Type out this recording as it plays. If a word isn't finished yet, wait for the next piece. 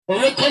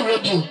Oroko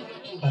radio.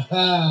 And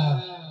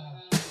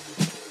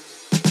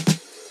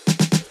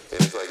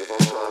it's like if I'm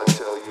trying to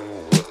tell you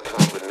a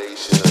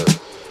combination of,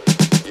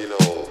 you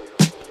know,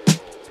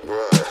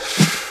 bruh,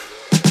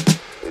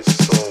 it's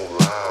so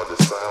loud, the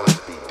silence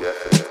be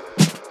deafening.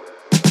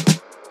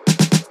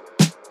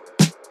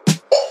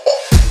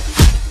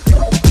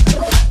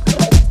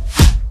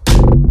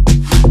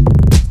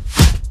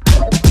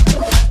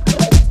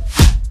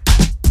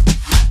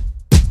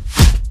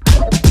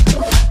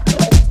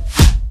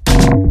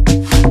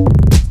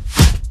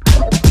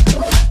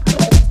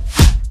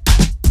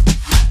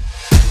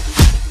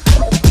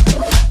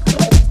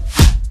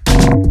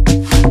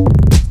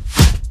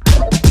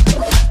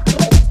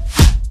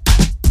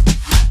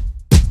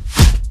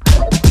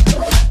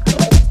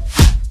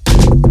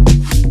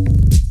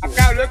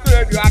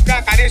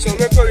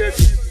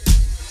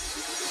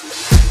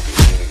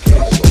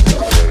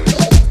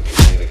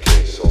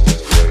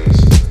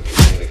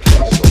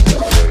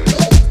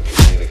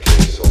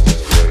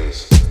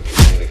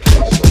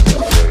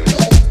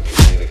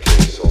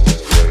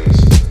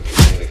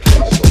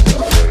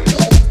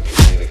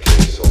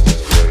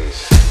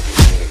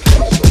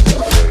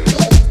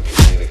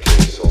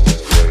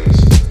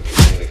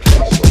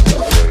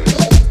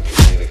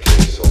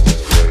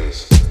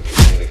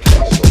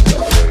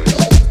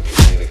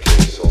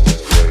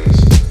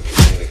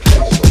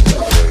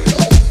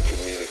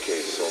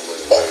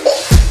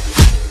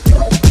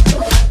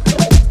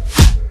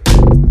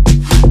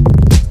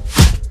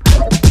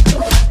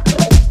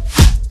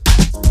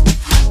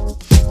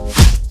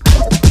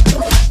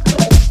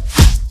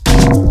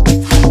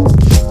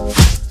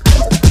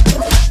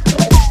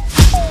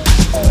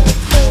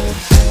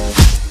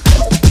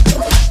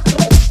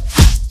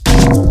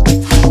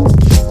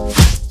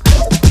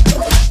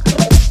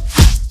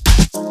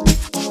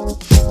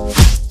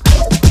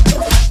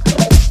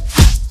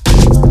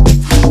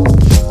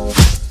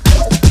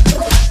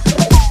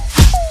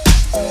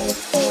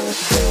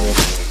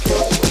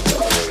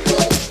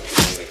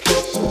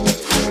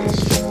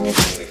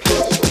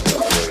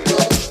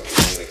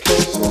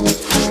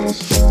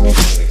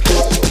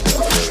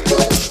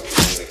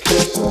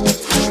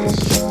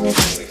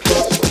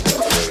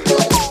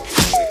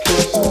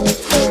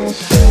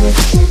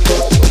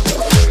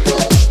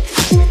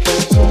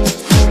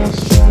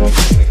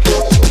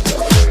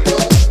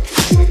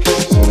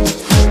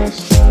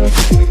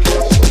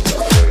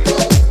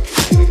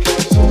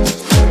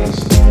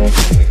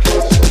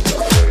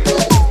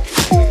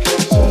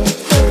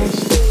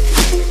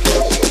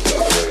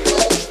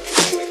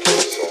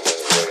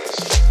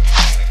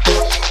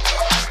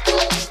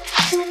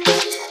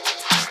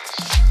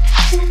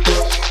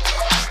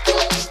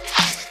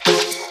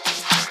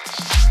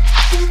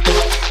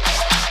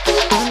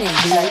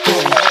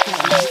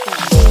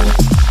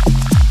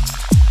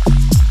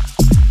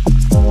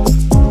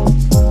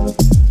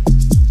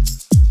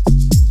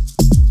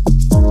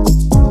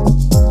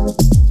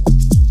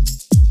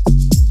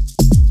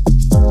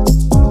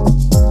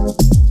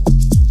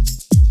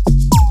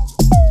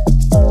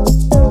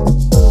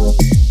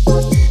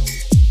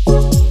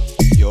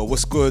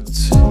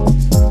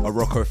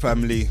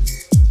 Family,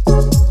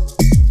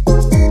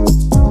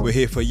 we're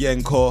here for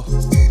Y3NKO.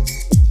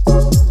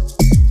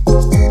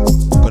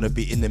 Gonna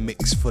be in the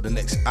mix for the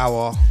next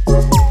hour.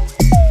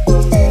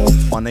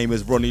 My name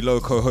is Ronnie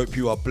Loko. Hope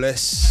you are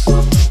blessed.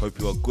 Hope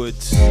you are good.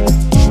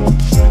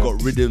 We've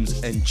got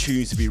rhythms and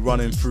tunes to be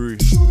running through.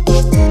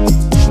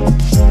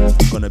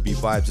 Gonna be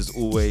vibes as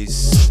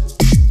always.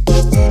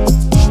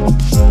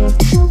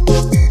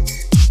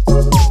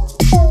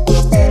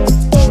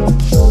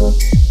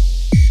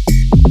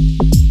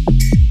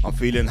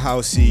 Feeling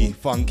housey,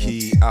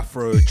 funky,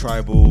 afro,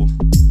 tribal,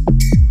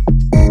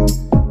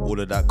 all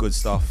of that good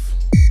stuff.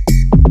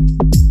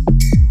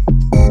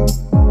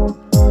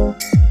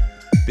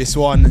 This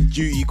one,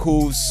 Duty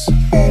Calls,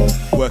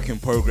 work in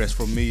progress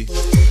from me,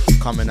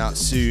 coming out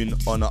soon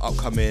on an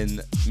upcoming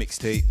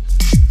mixtape.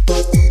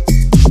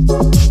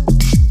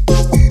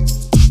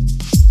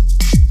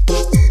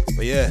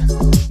 But yeah,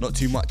 not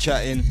too much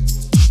chatting.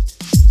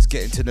 Let's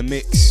get into the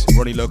mix.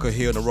 Ronnie Loko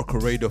here on the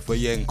Oroko Radio for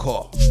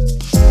Y3NKO.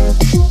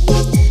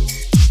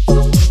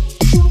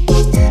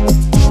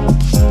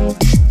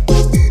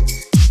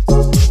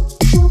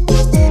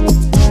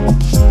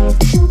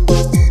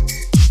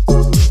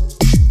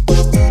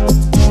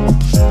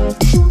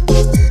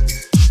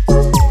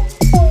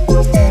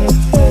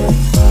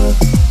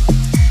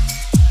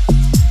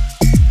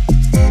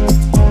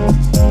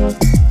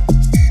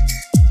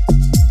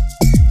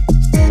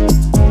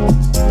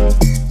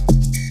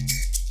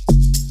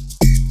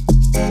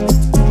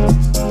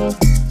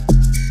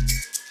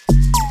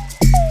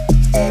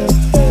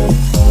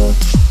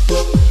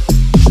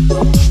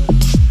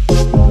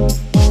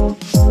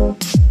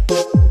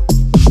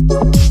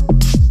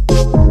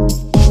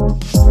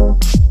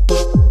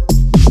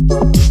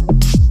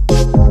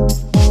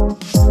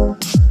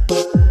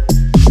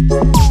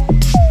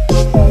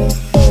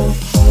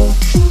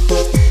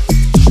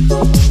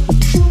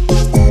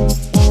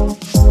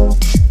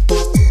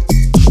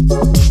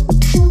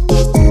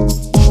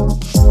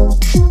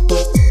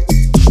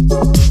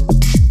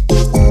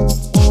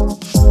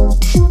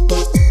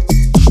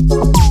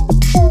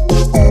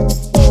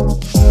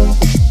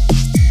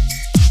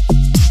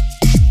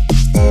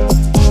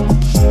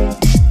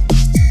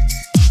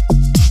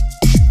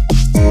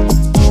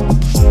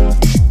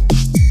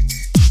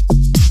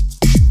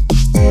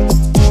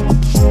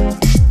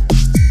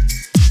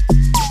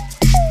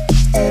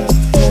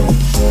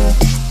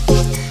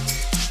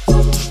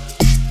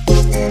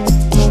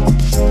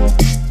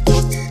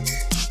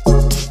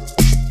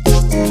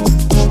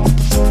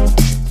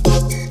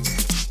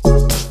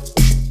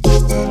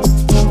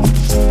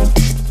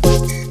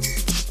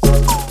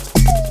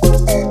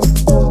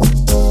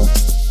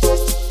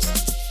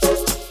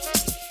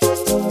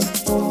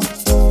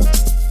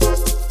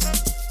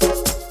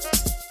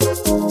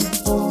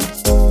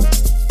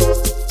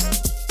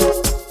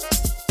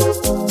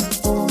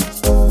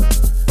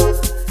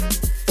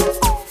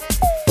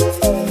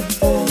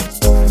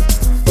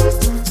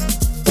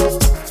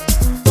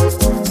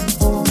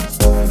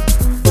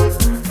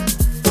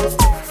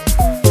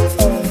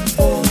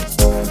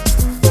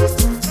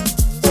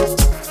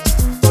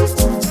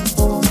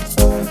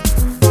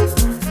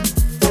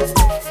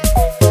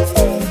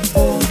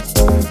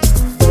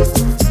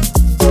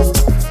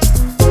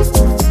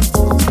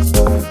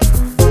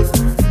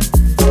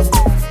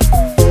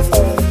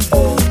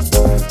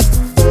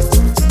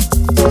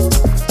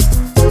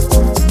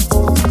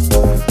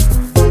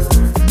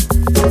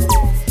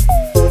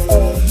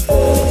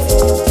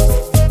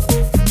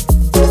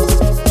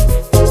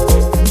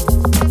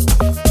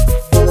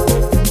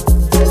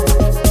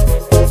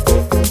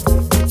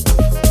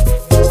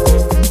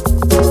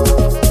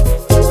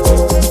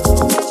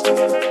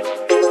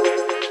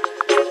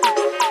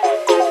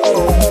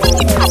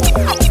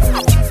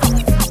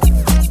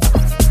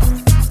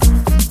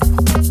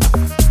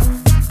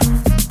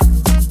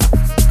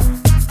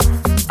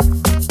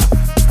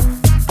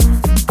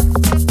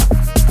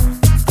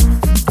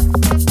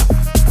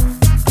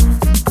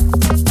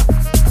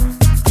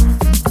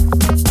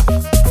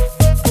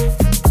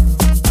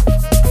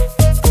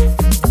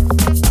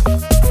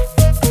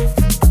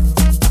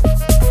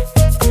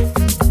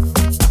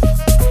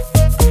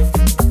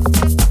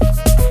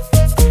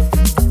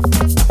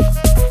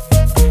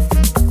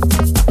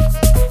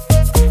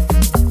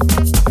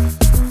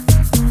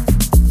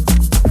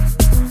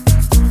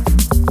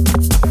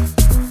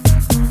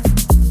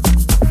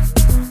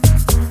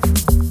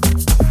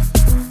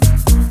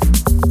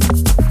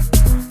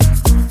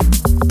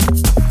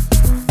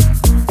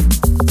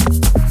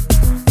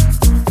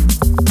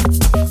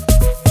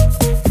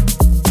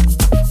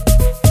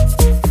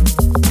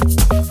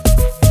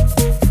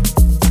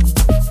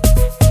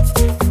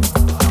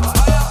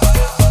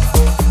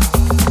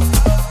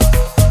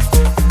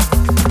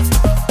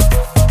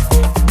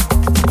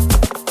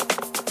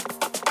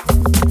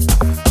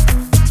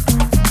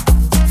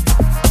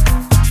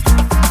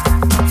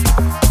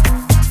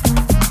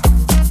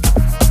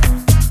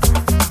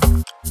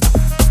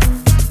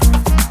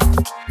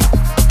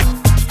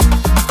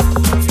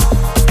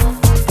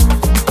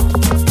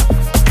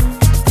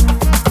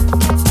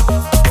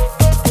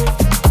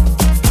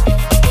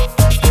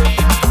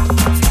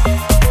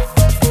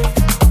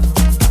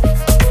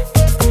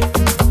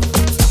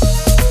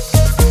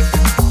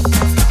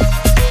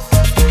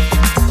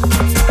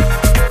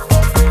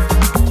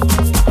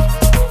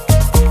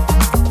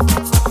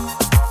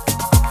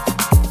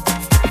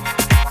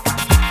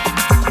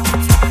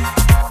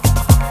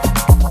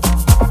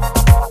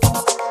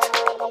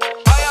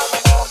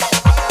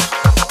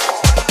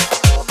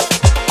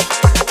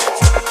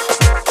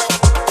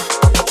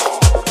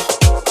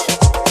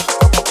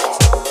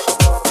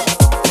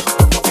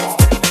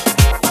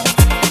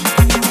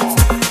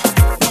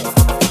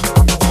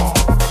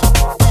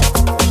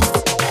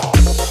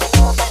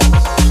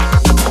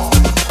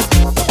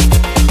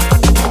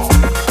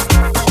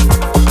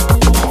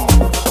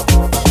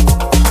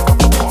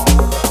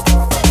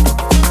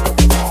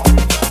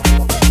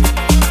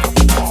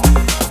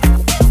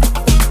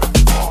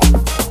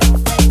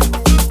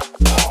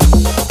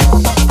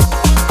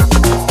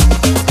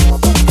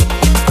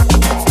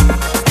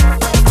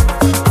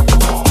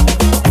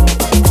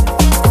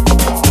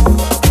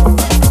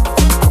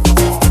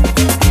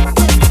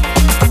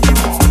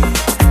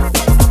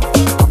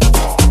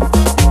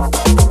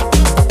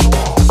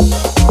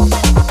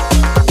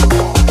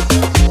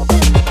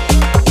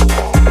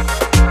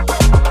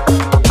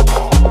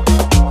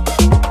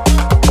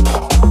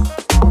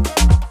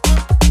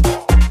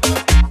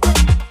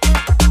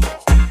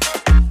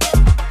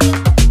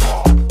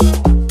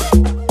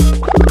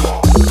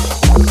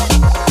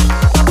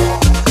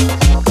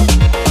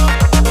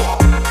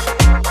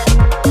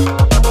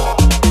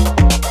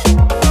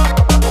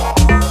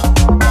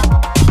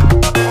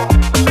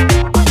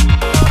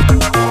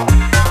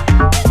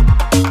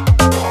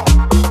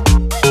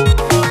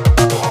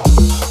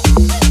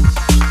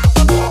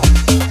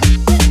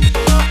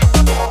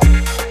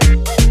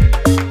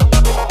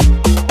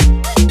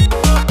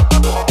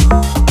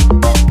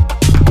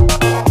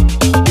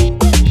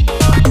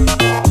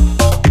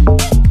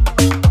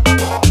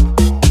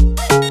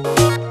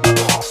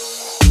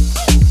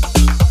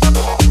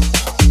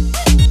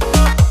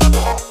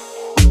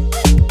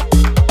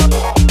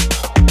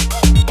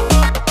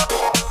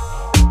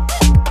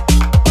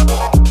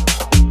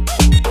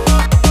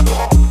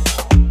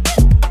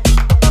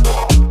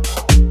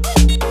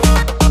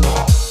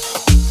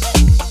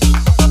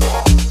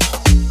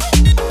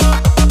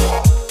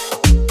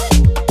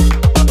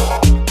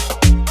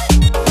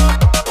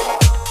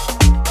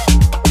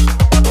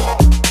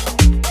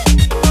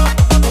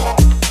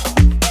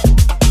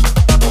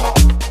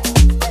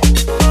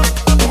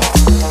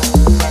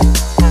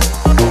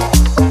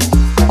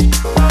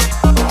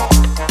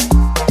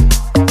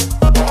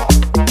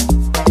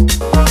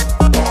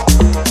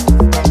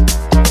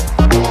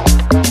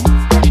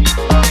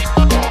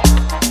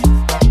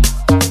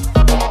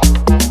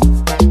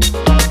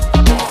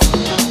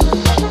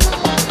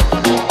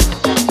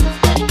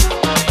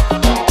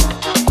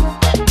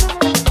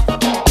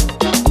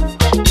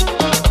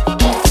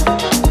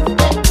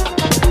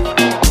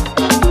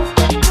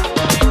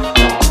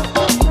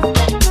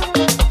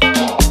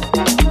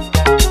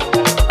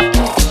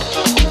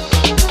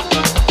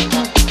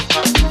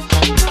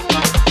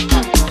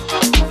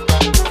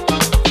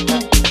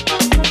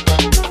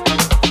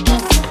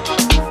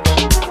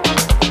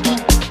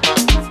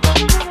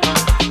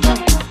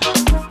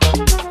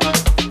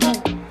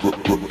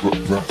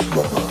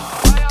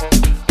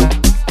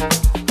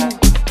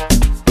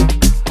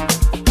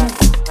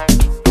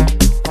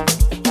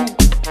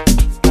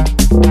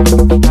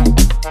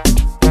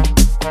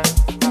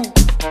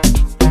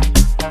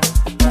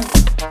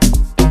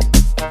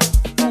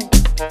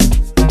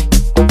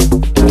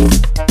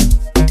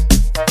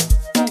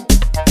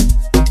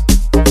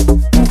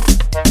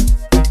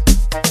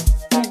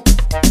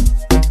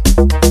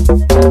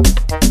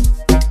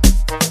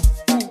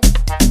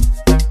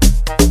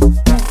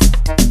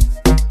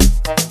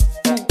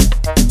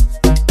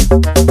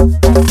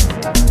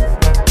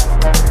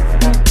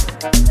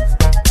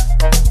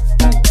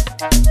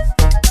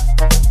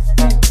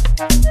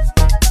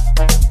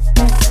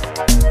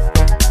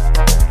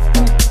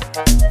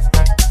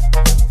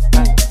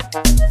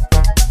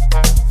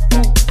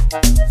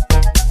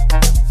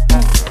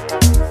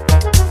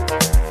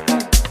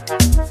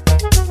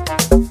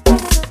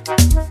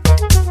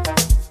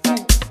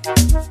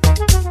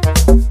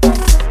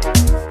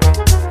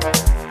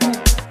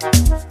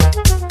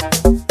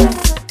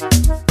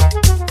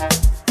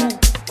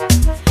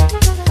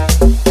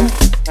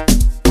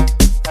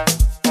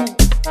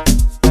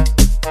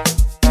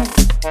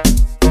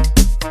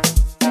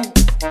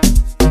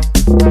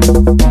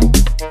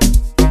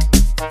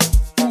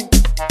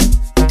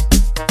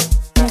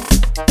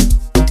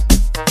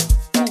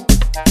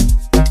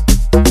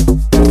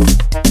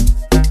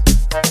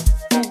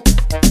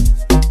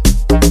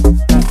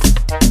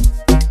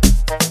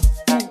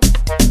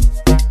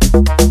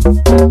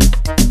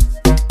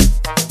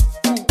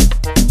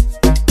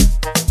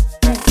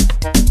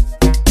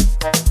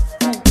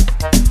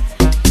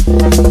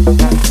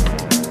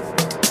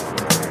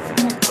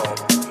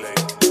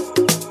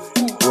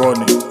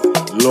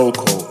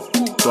 Loko,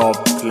 dub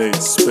plate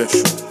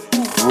special.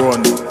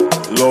 Ronnie,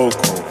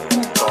 Loko,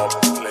 dub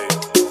plate.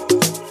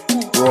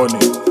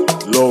 Ronnie,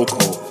 Loko,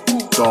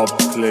 dub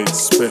plate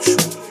special.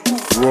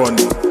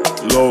 Ronnie,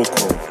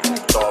 Loko,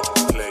 dub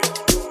plate.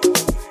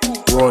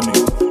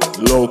 Ronnie,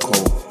 Loko,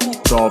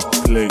 dub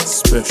plate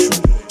special.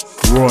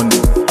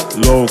 Ronnie,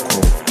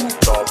 Loko,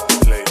 dub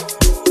plate.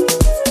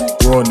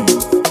 Ronnie,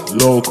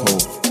 Loko,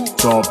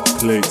 dub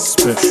plate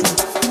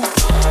special.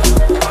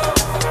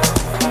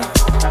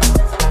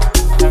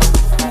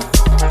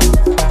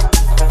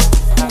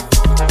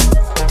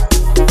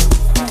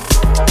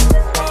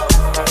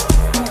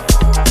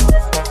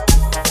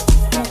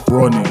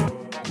 Ronnie,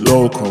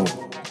 Loko,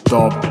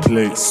 dub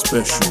plate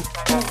special.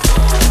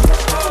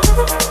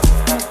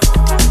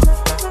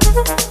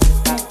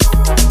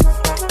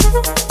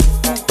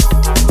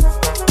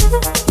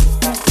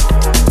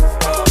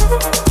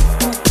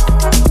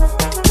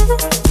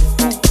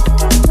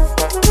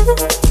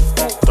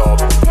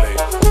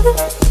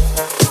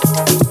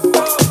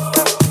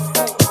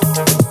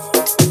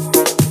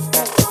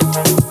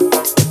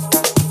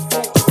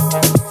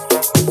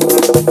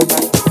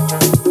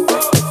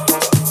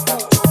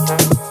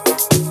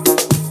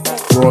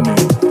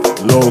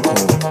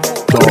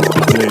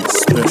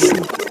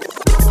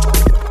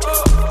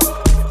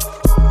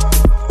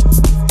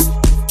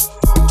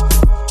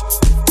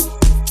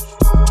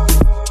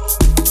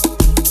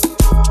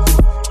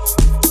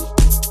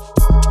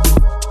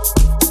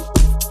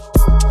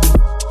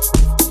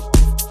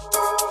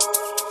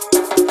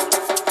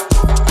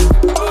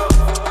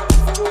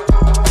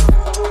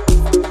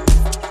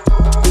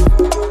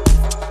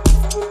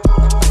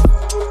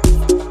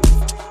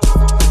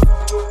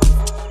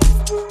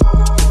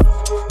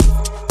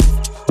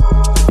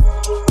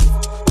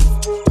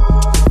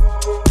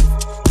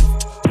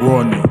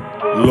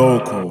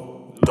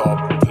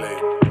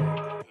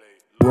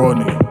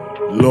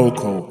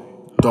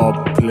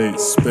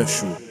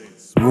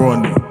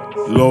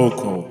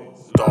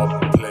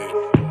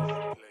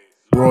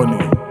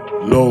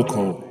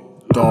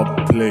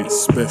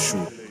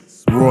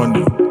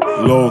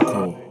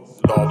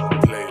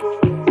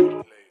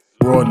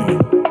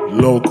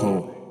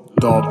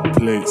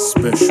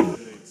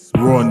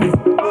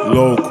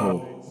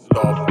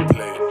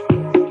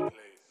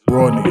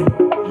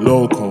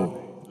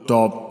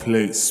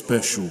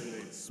 Special.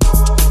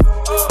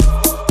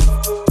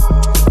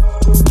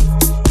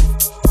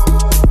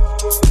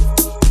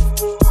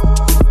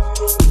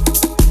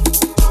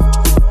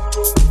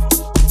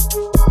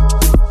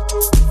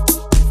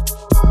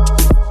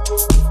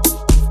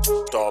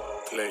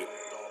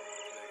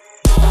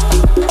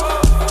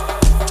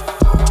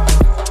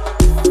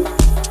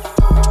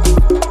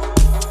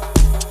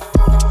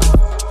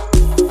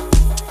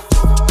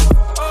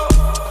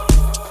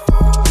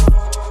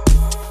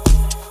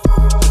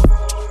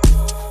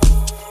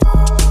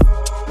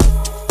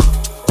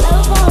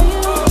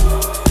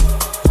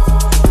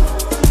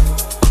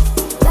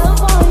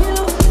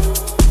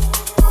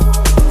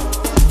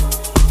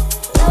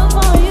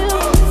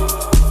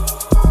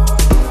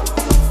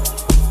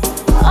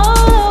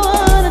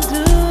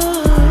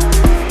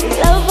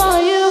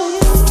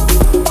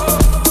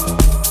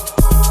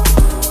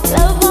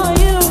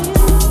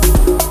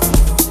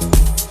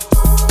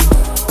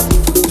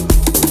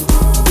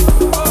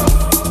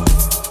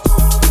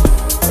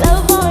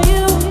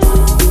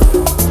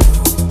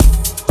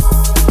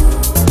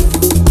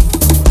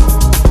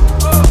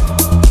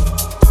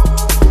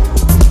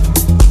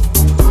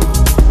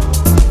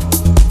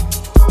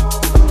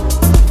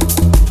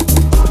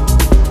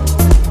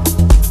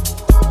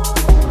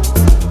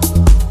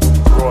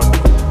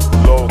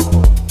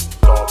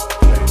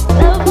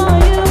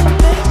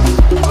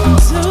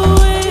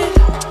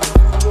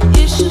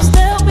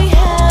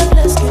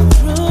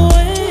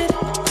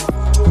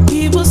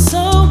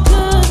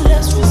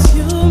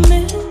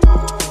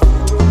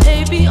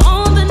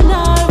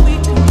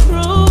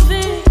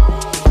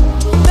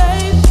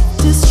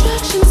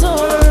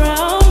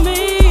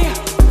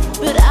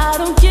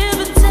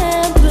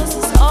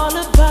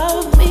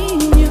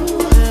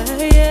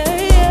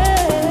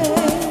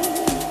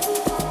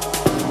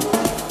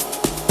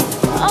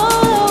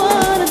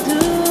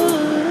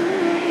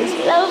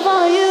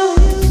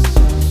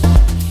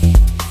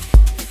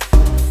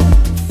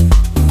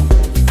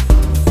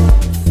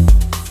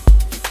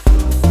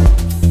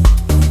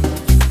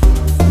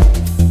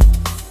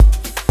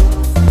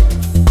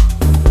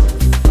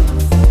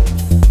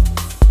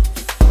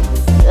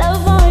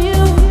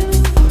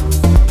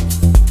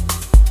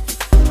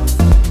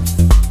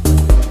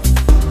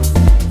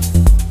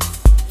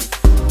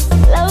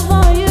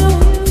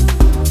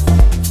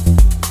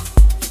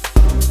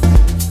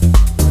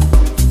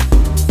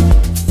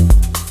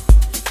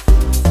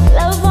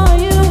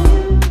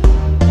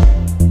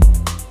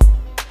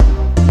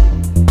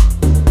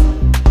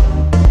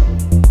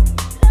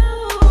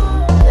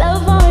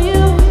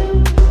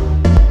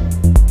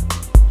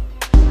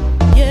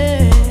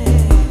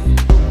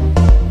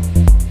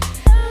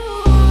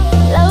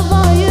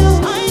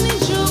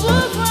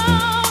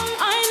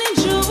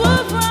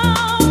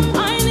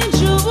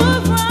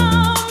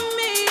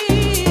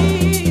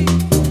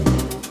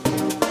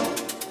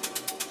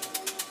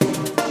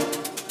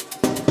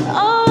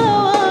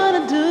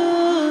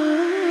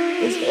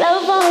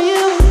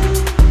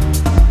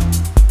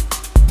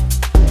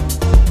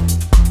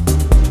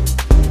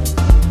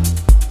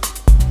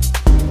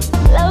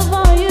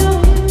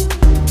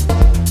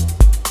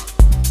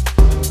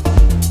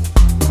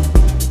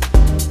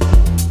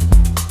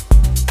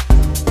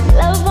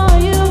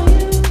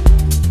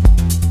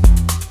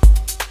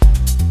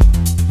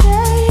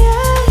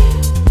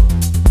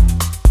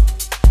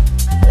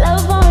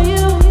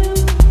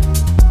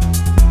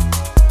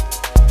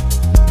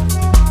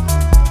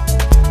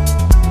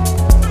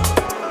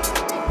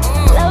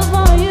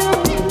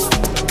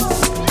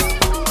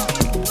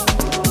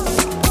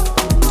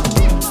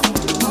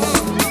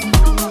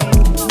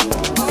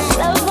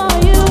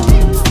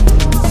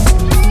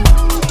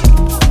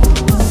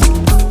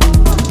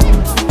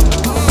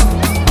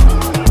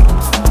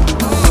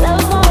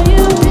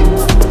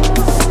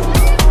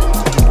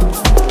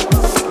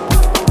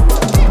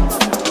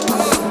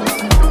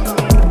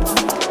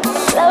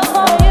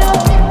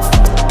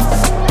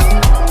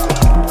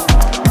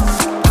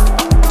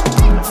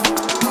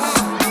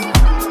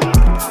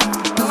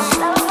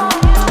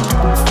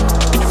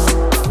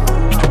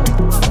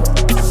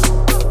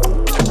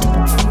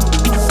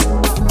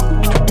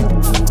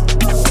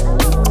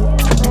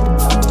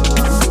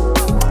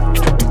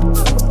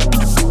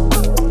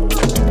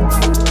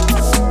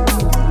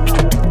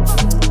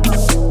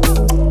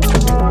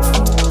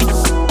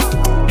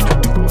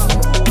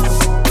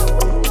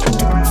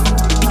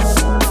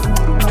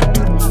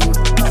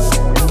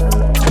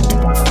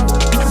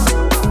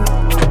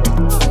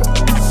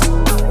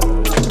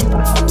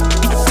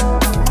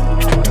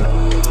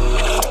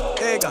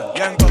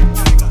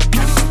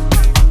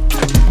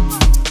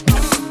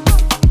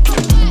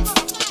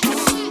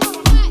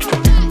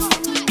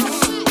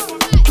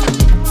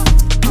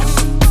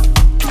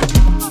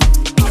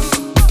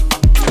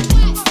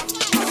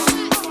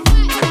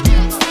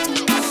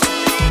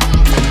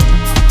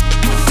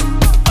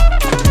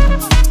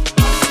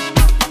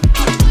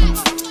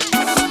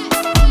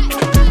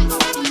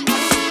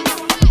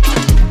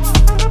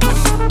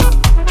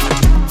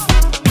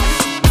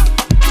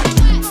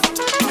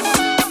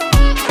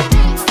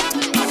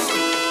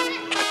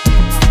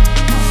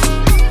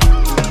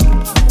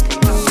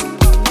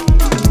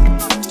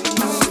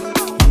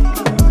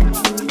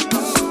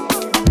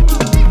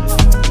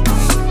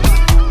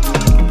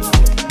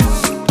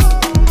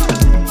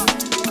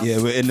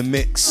 In the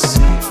mix.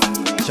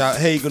 Shout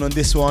Hagan on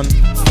this one.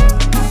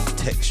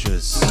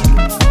 Textures.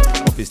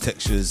 Off his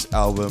Textures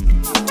album.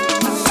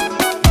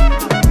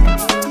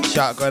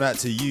 Shout going out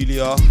to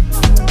Yulia.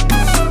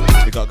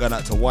 Big up going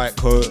out to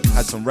Y3NKO.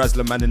 Had some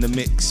Razzler man in the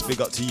mix.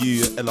 Big up to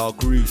you, LR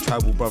Groove,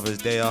 Tribal Brothers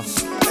there.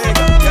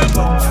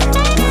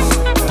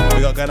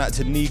 Big up going out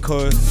to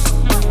Nico.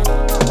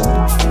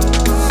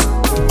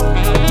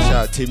 Shout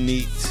out Tim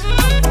Neat.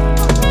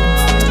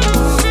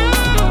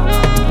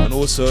 And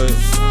also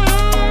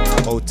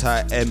hold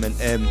tight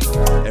M&M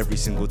every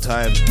single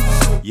time.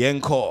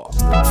 Y3NKO.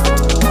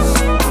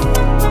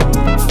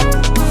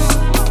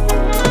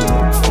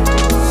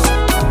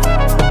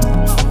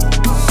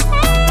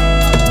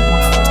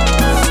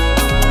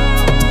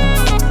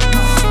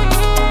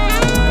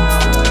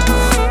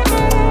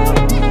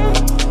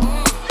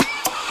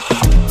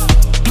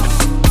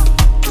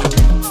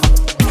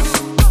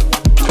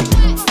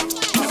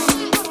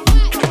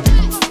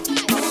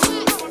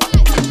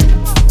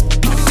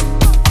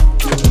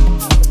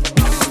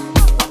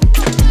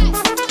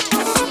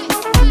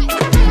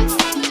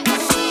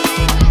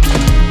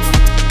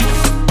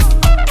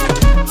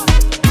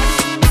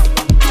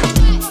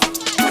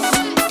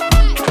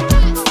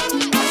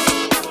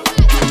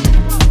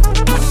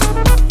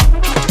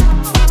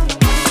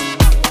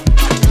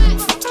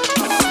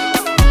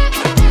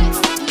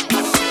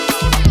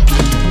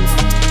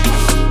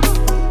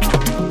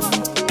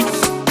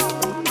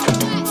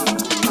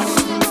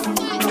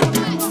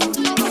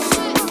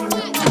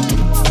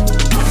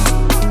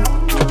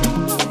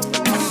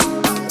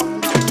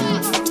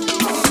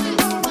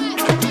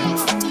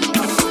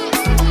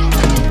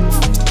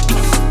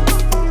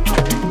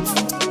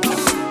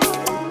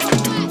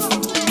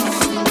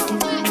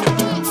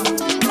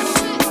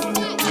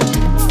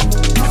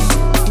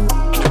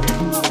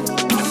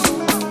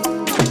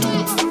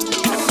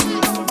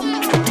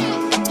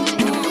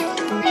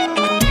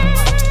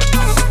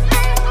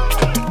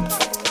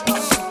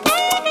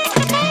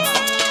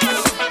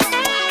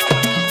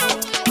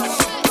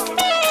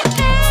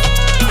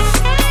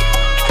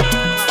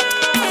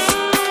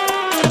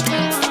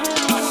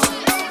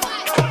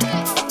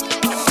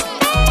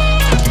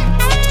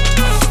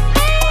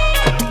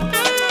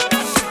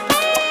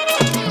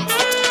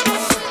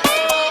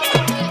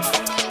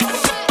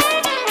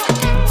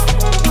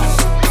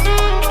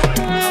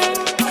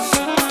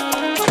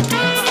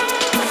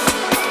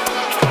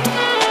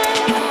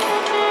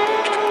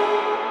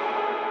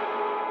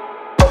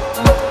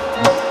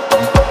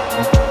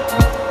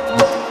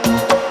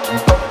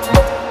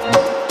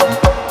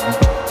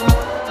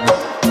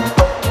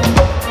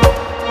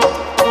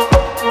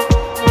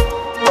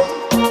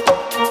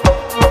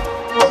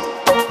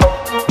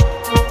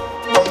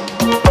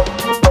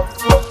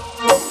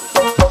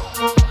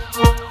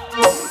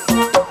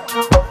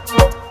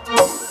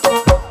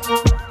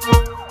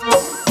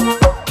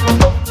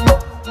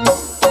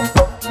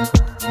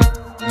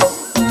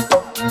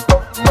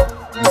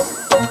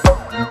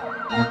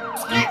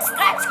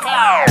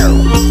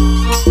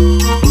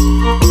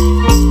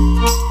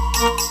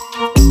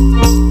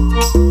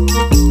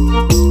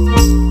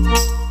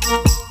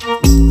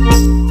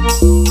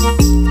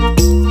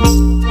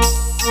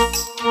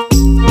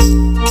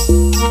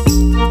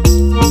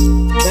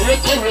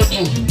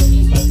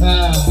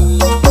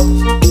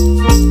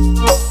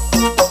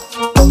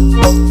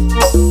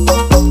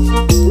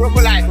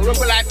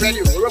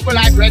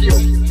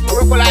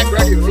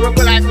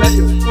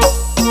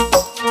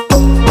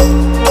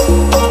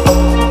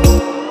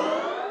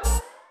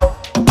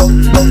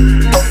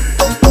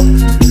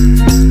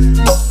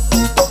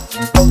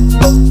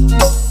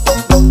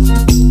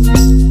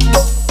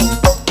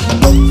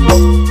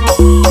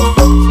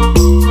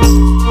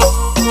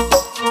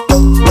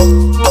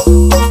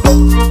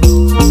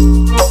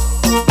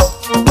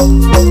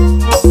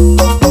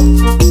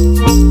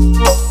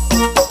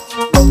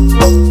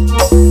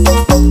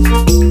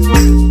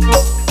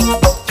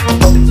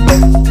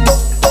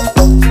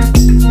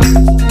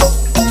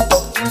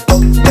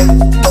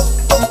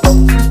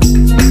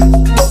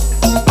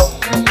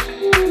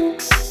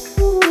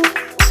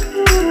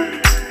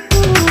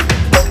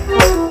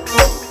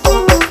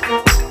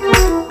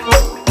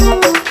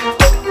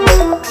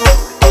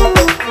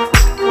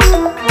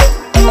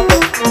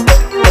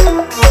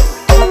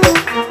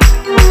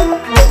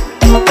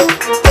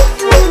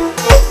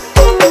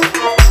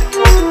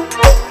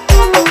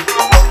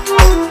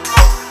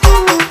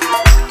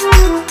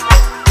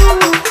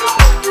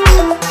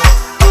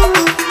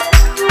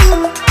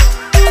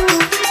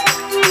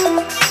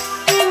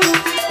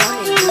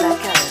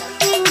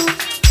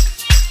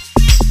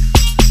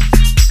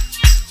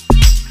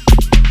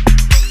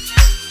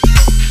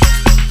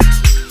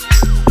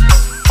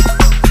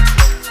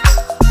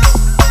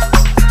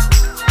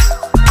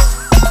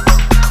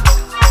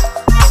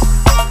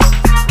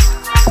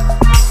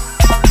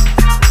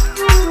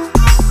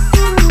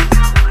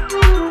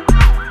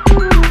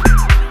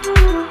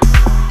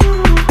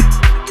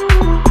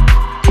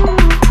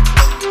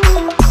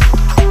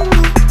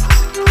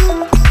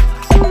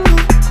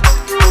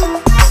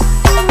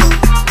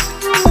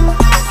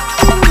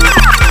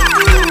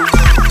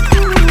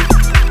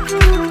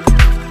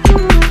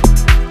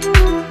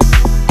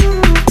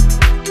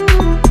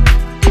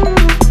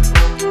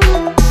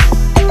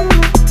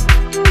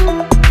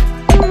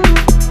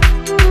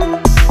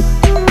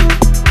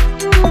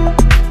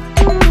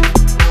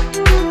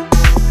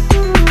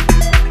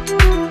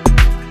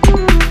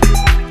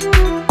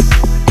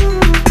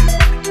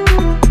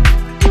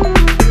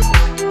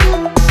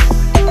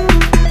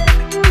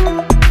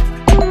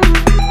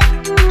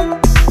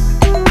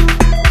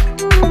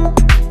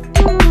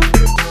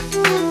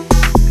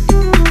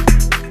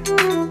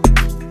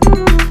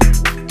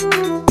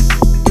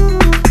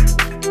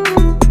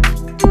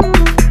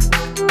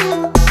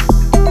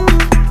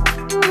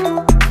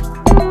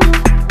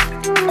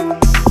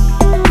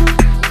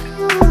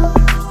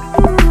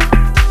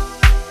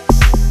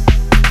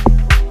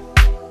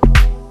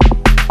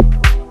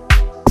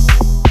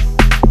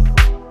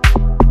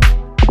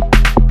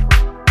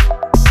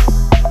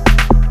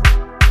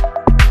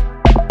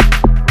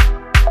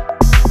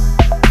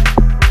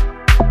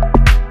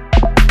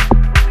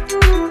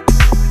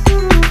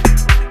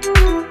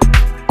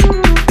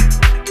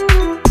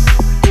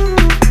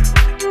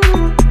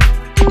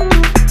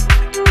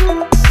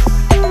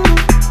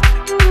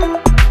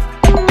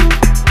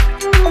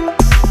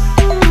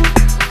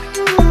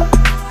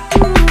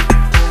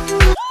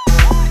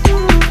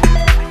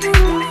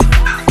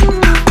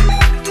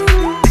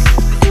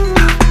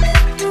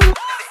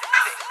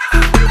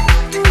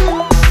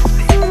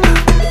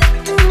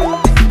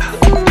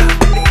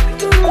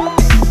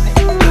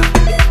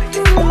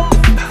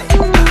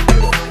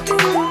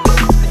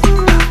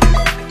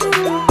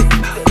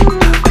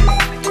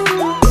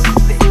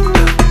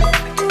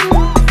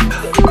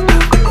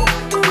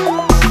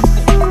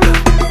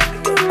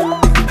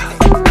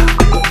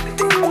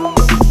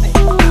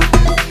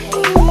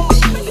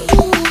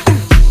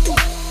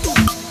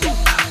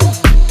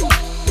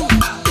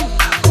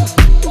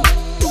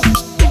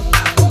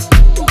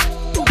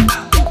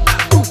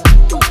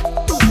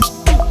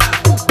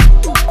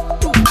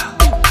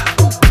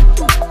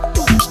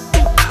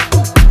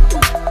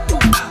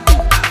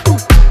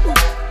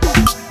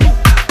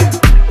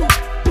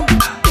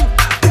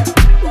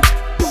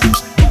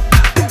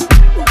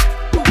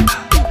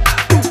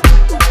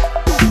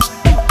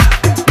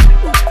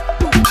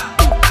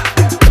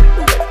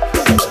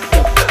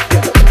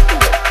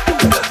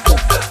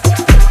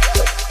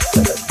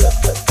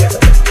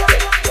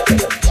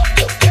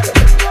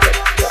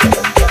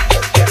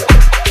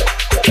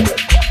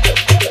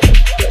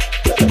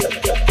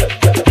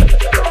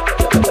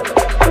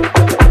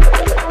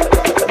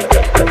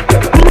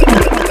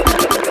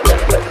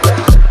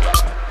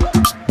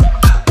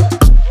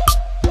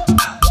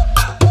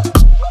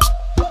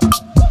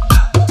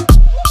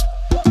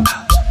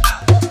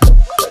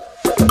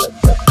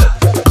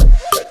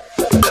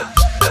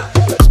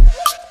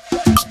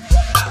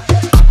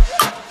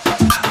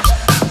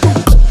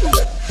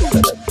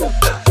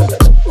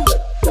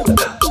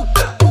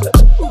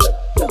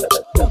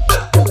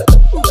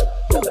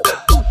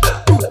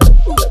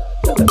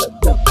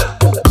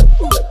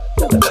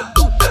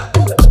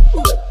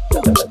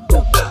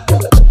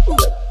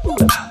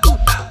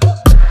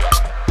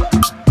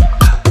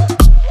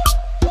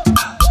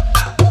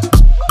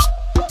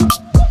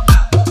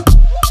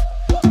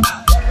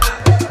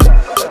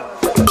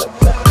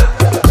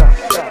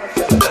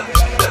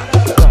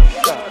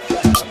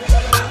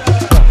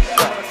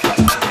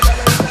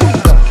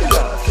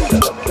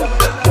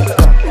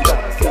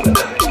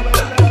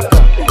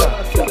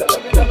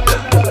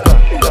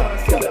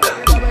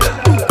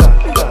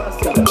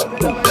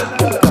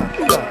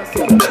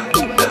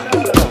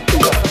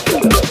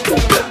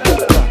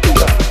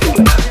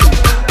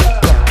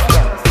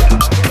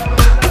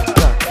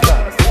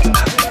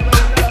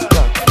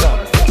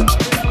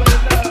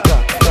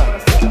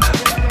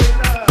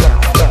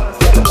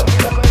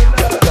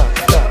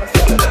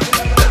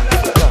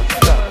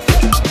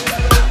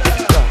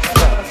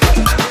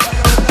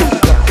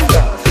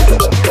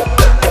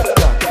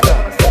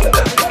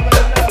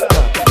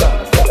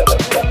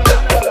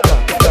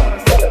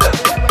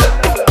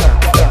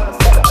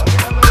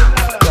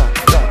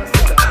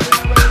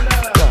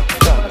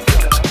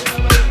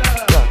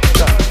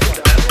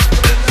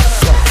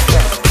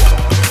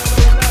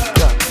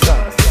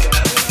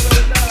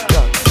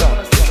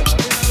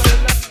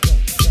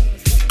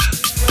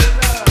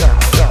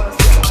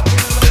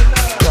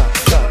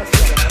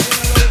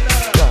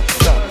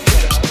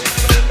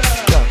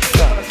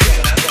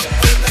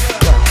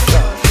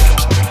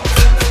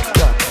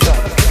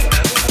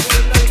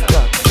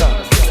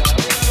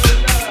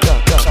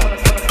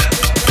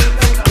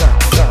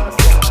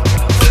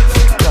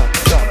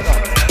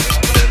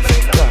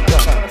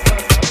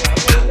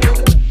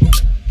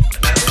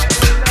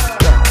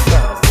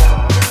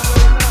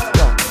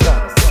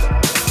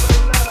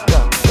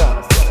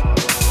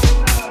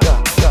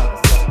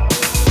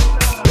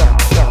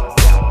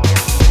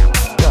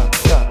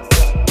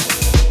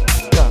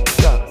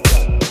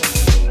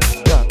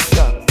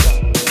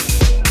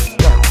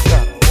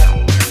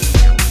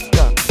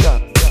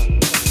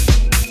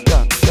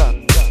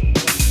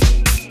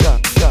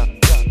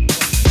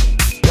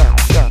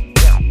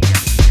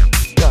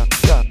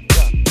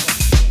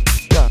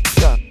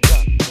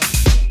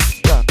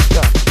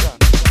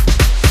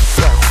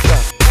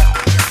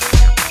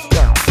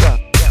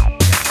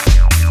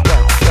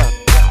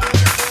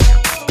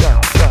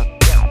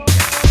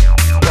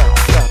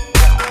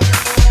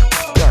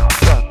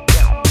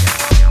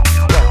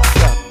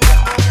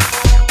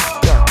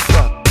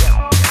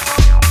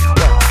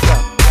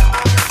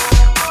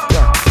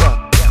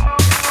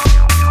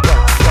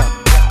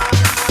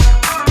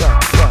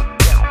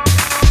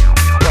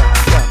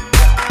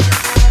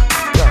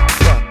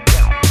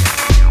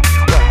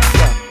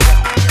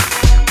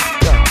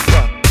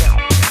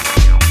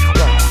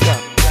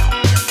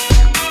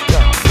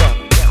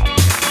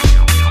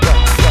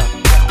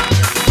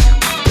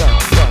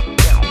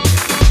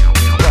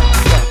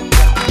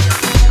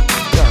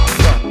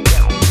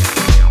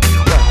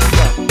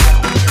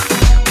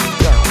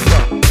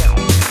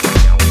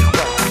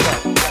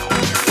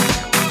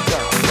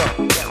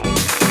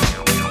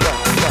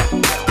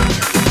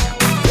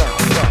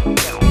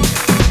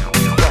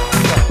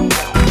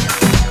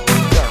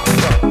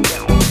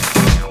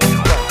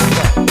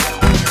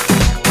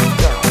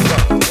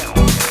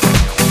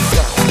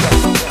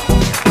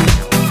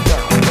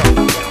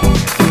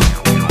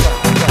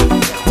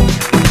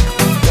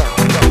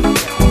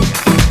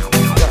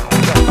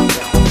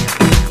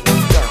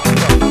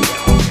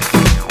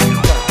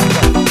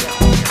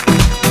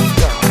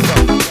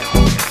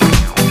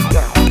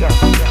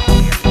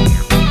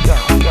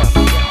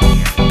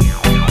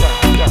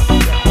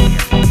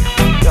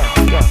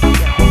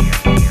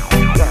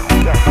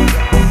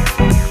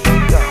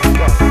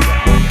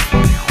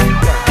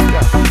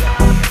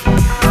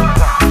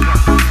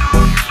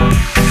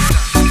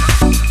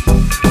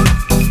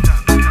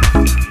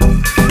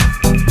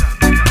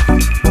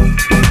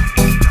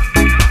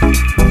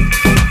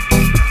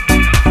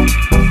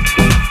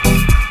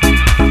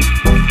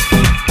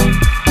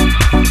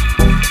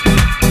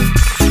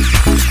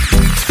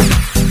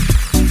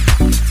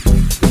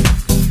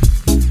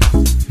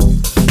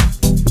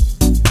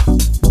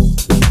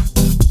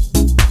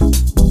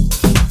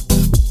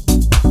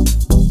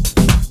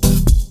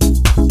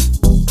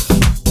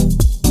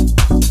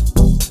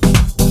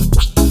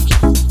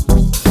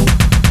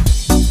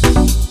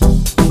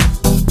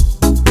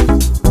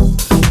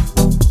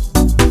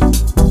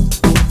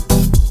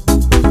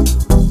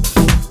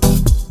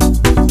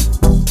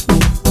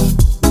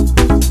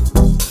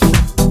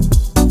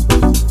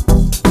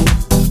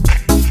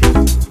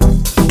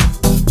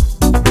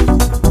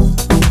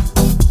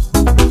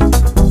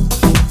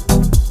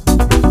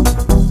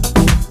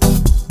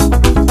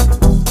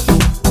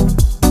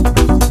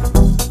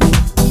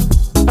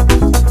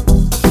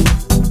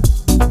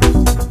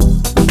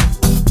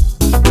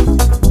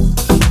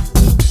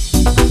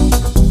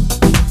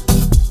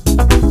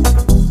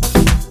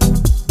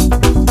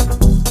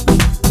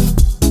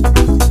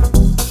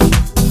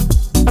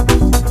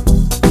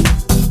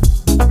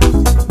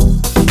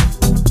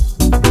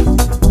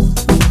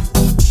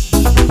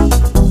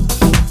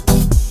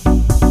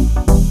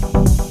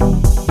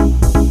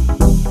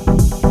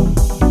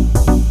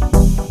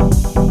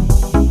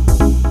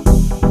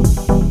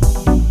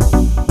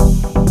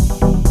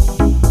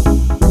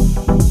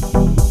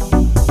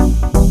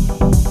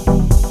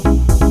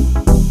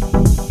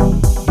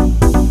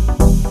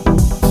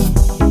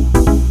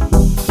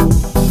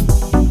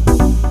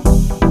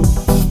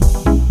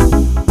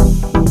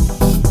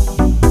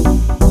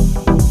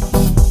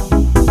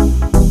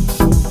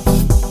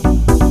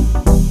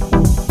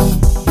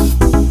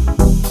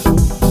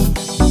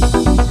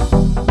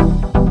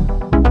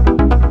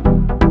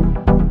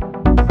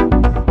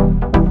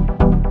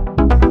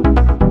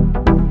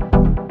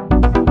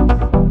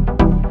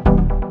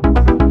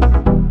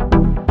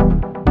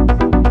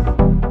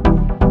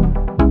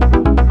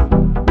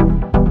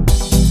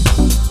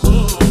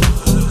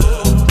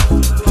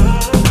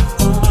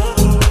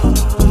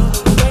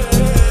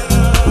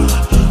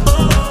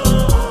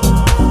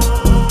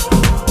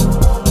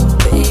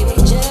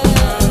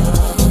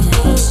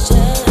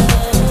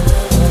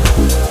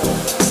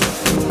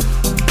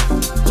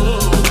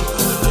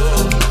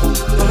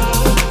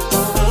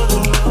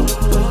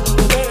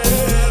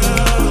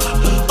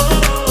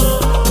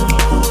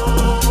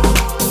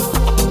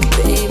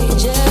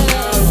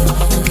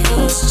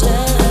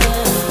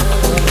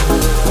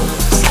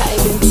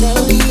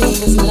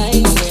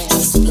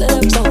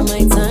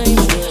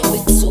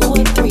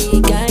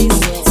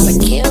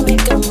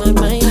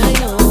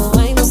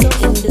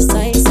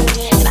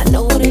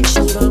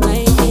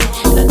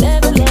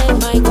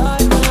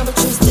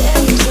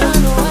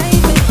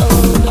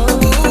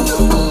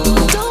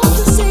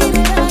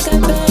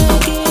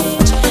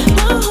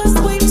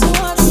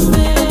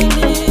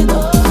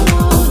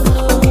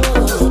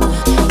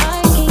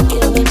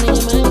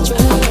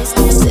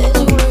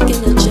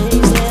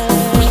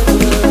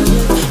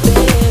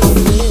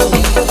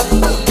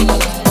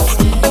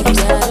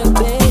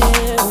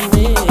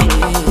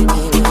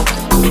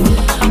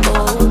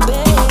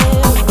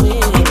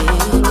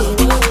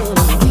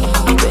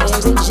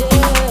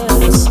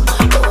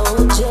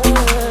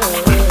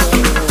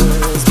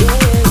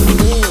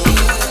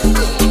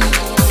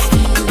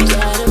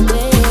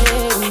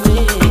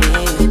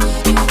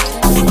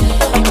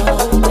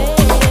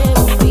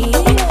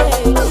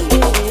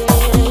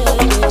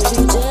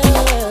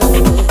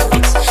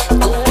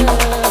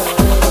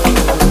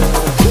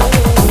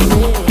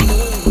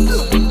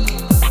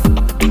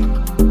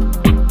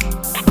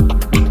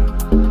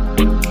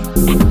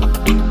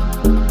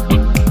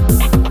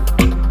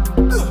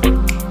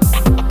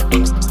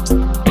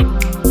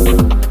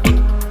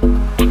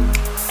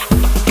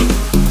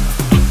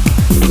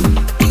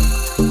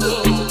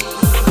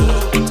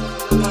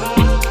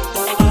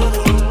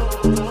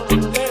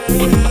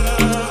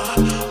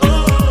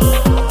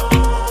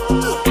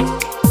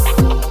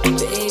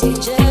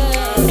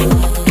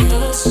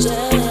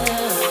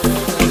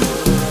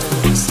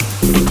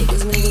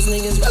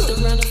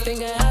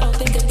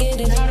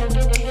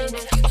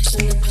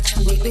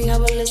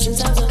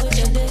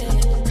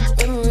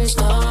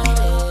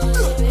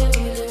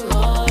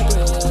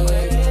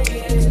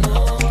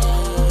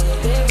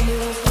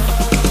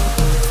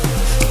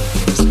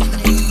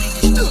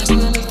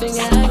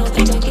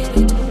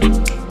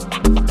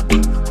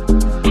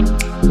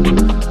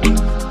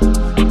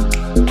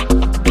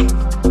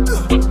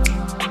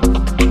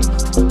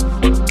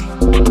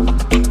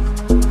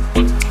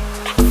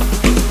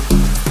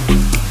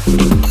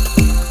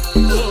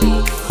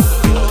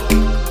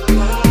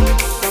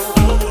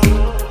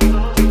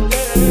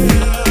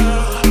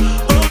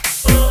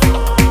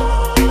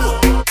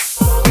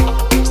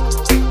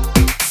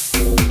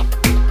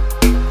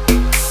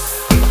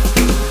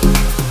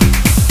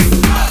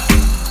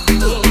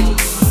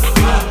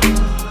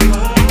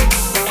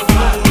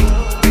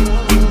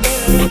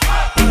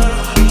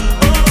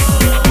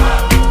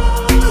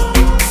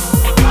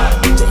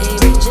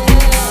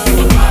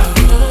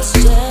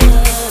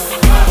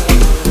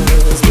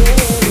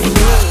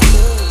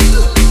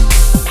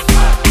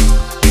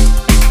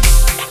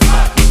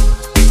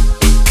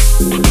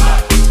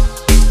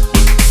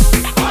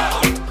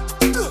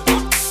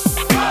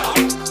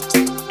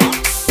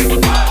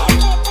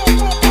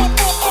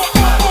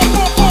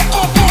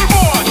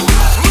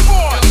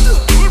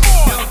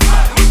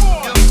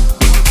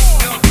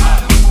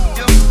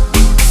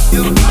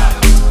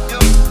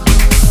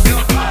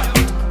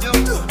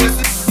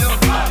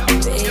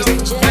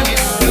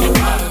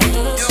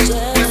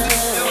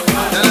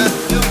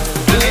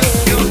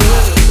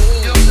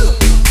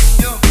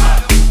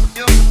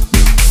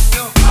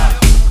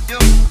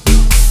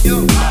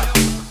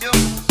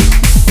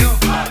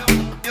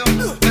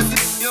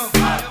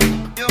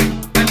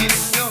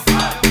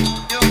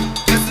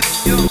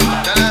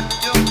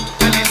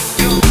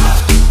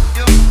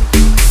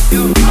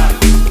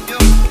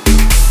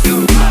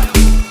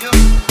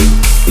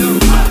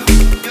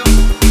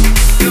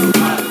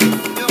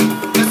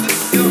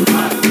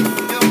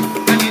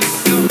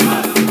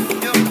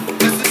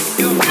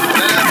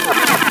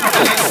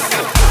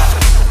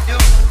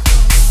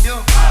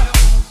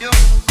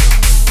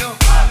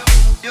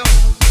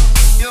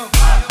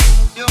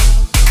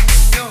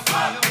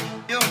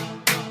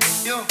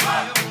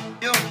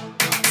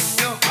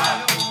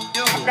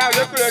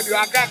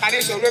 WRACK and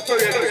it's Oroko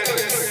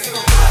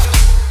radio.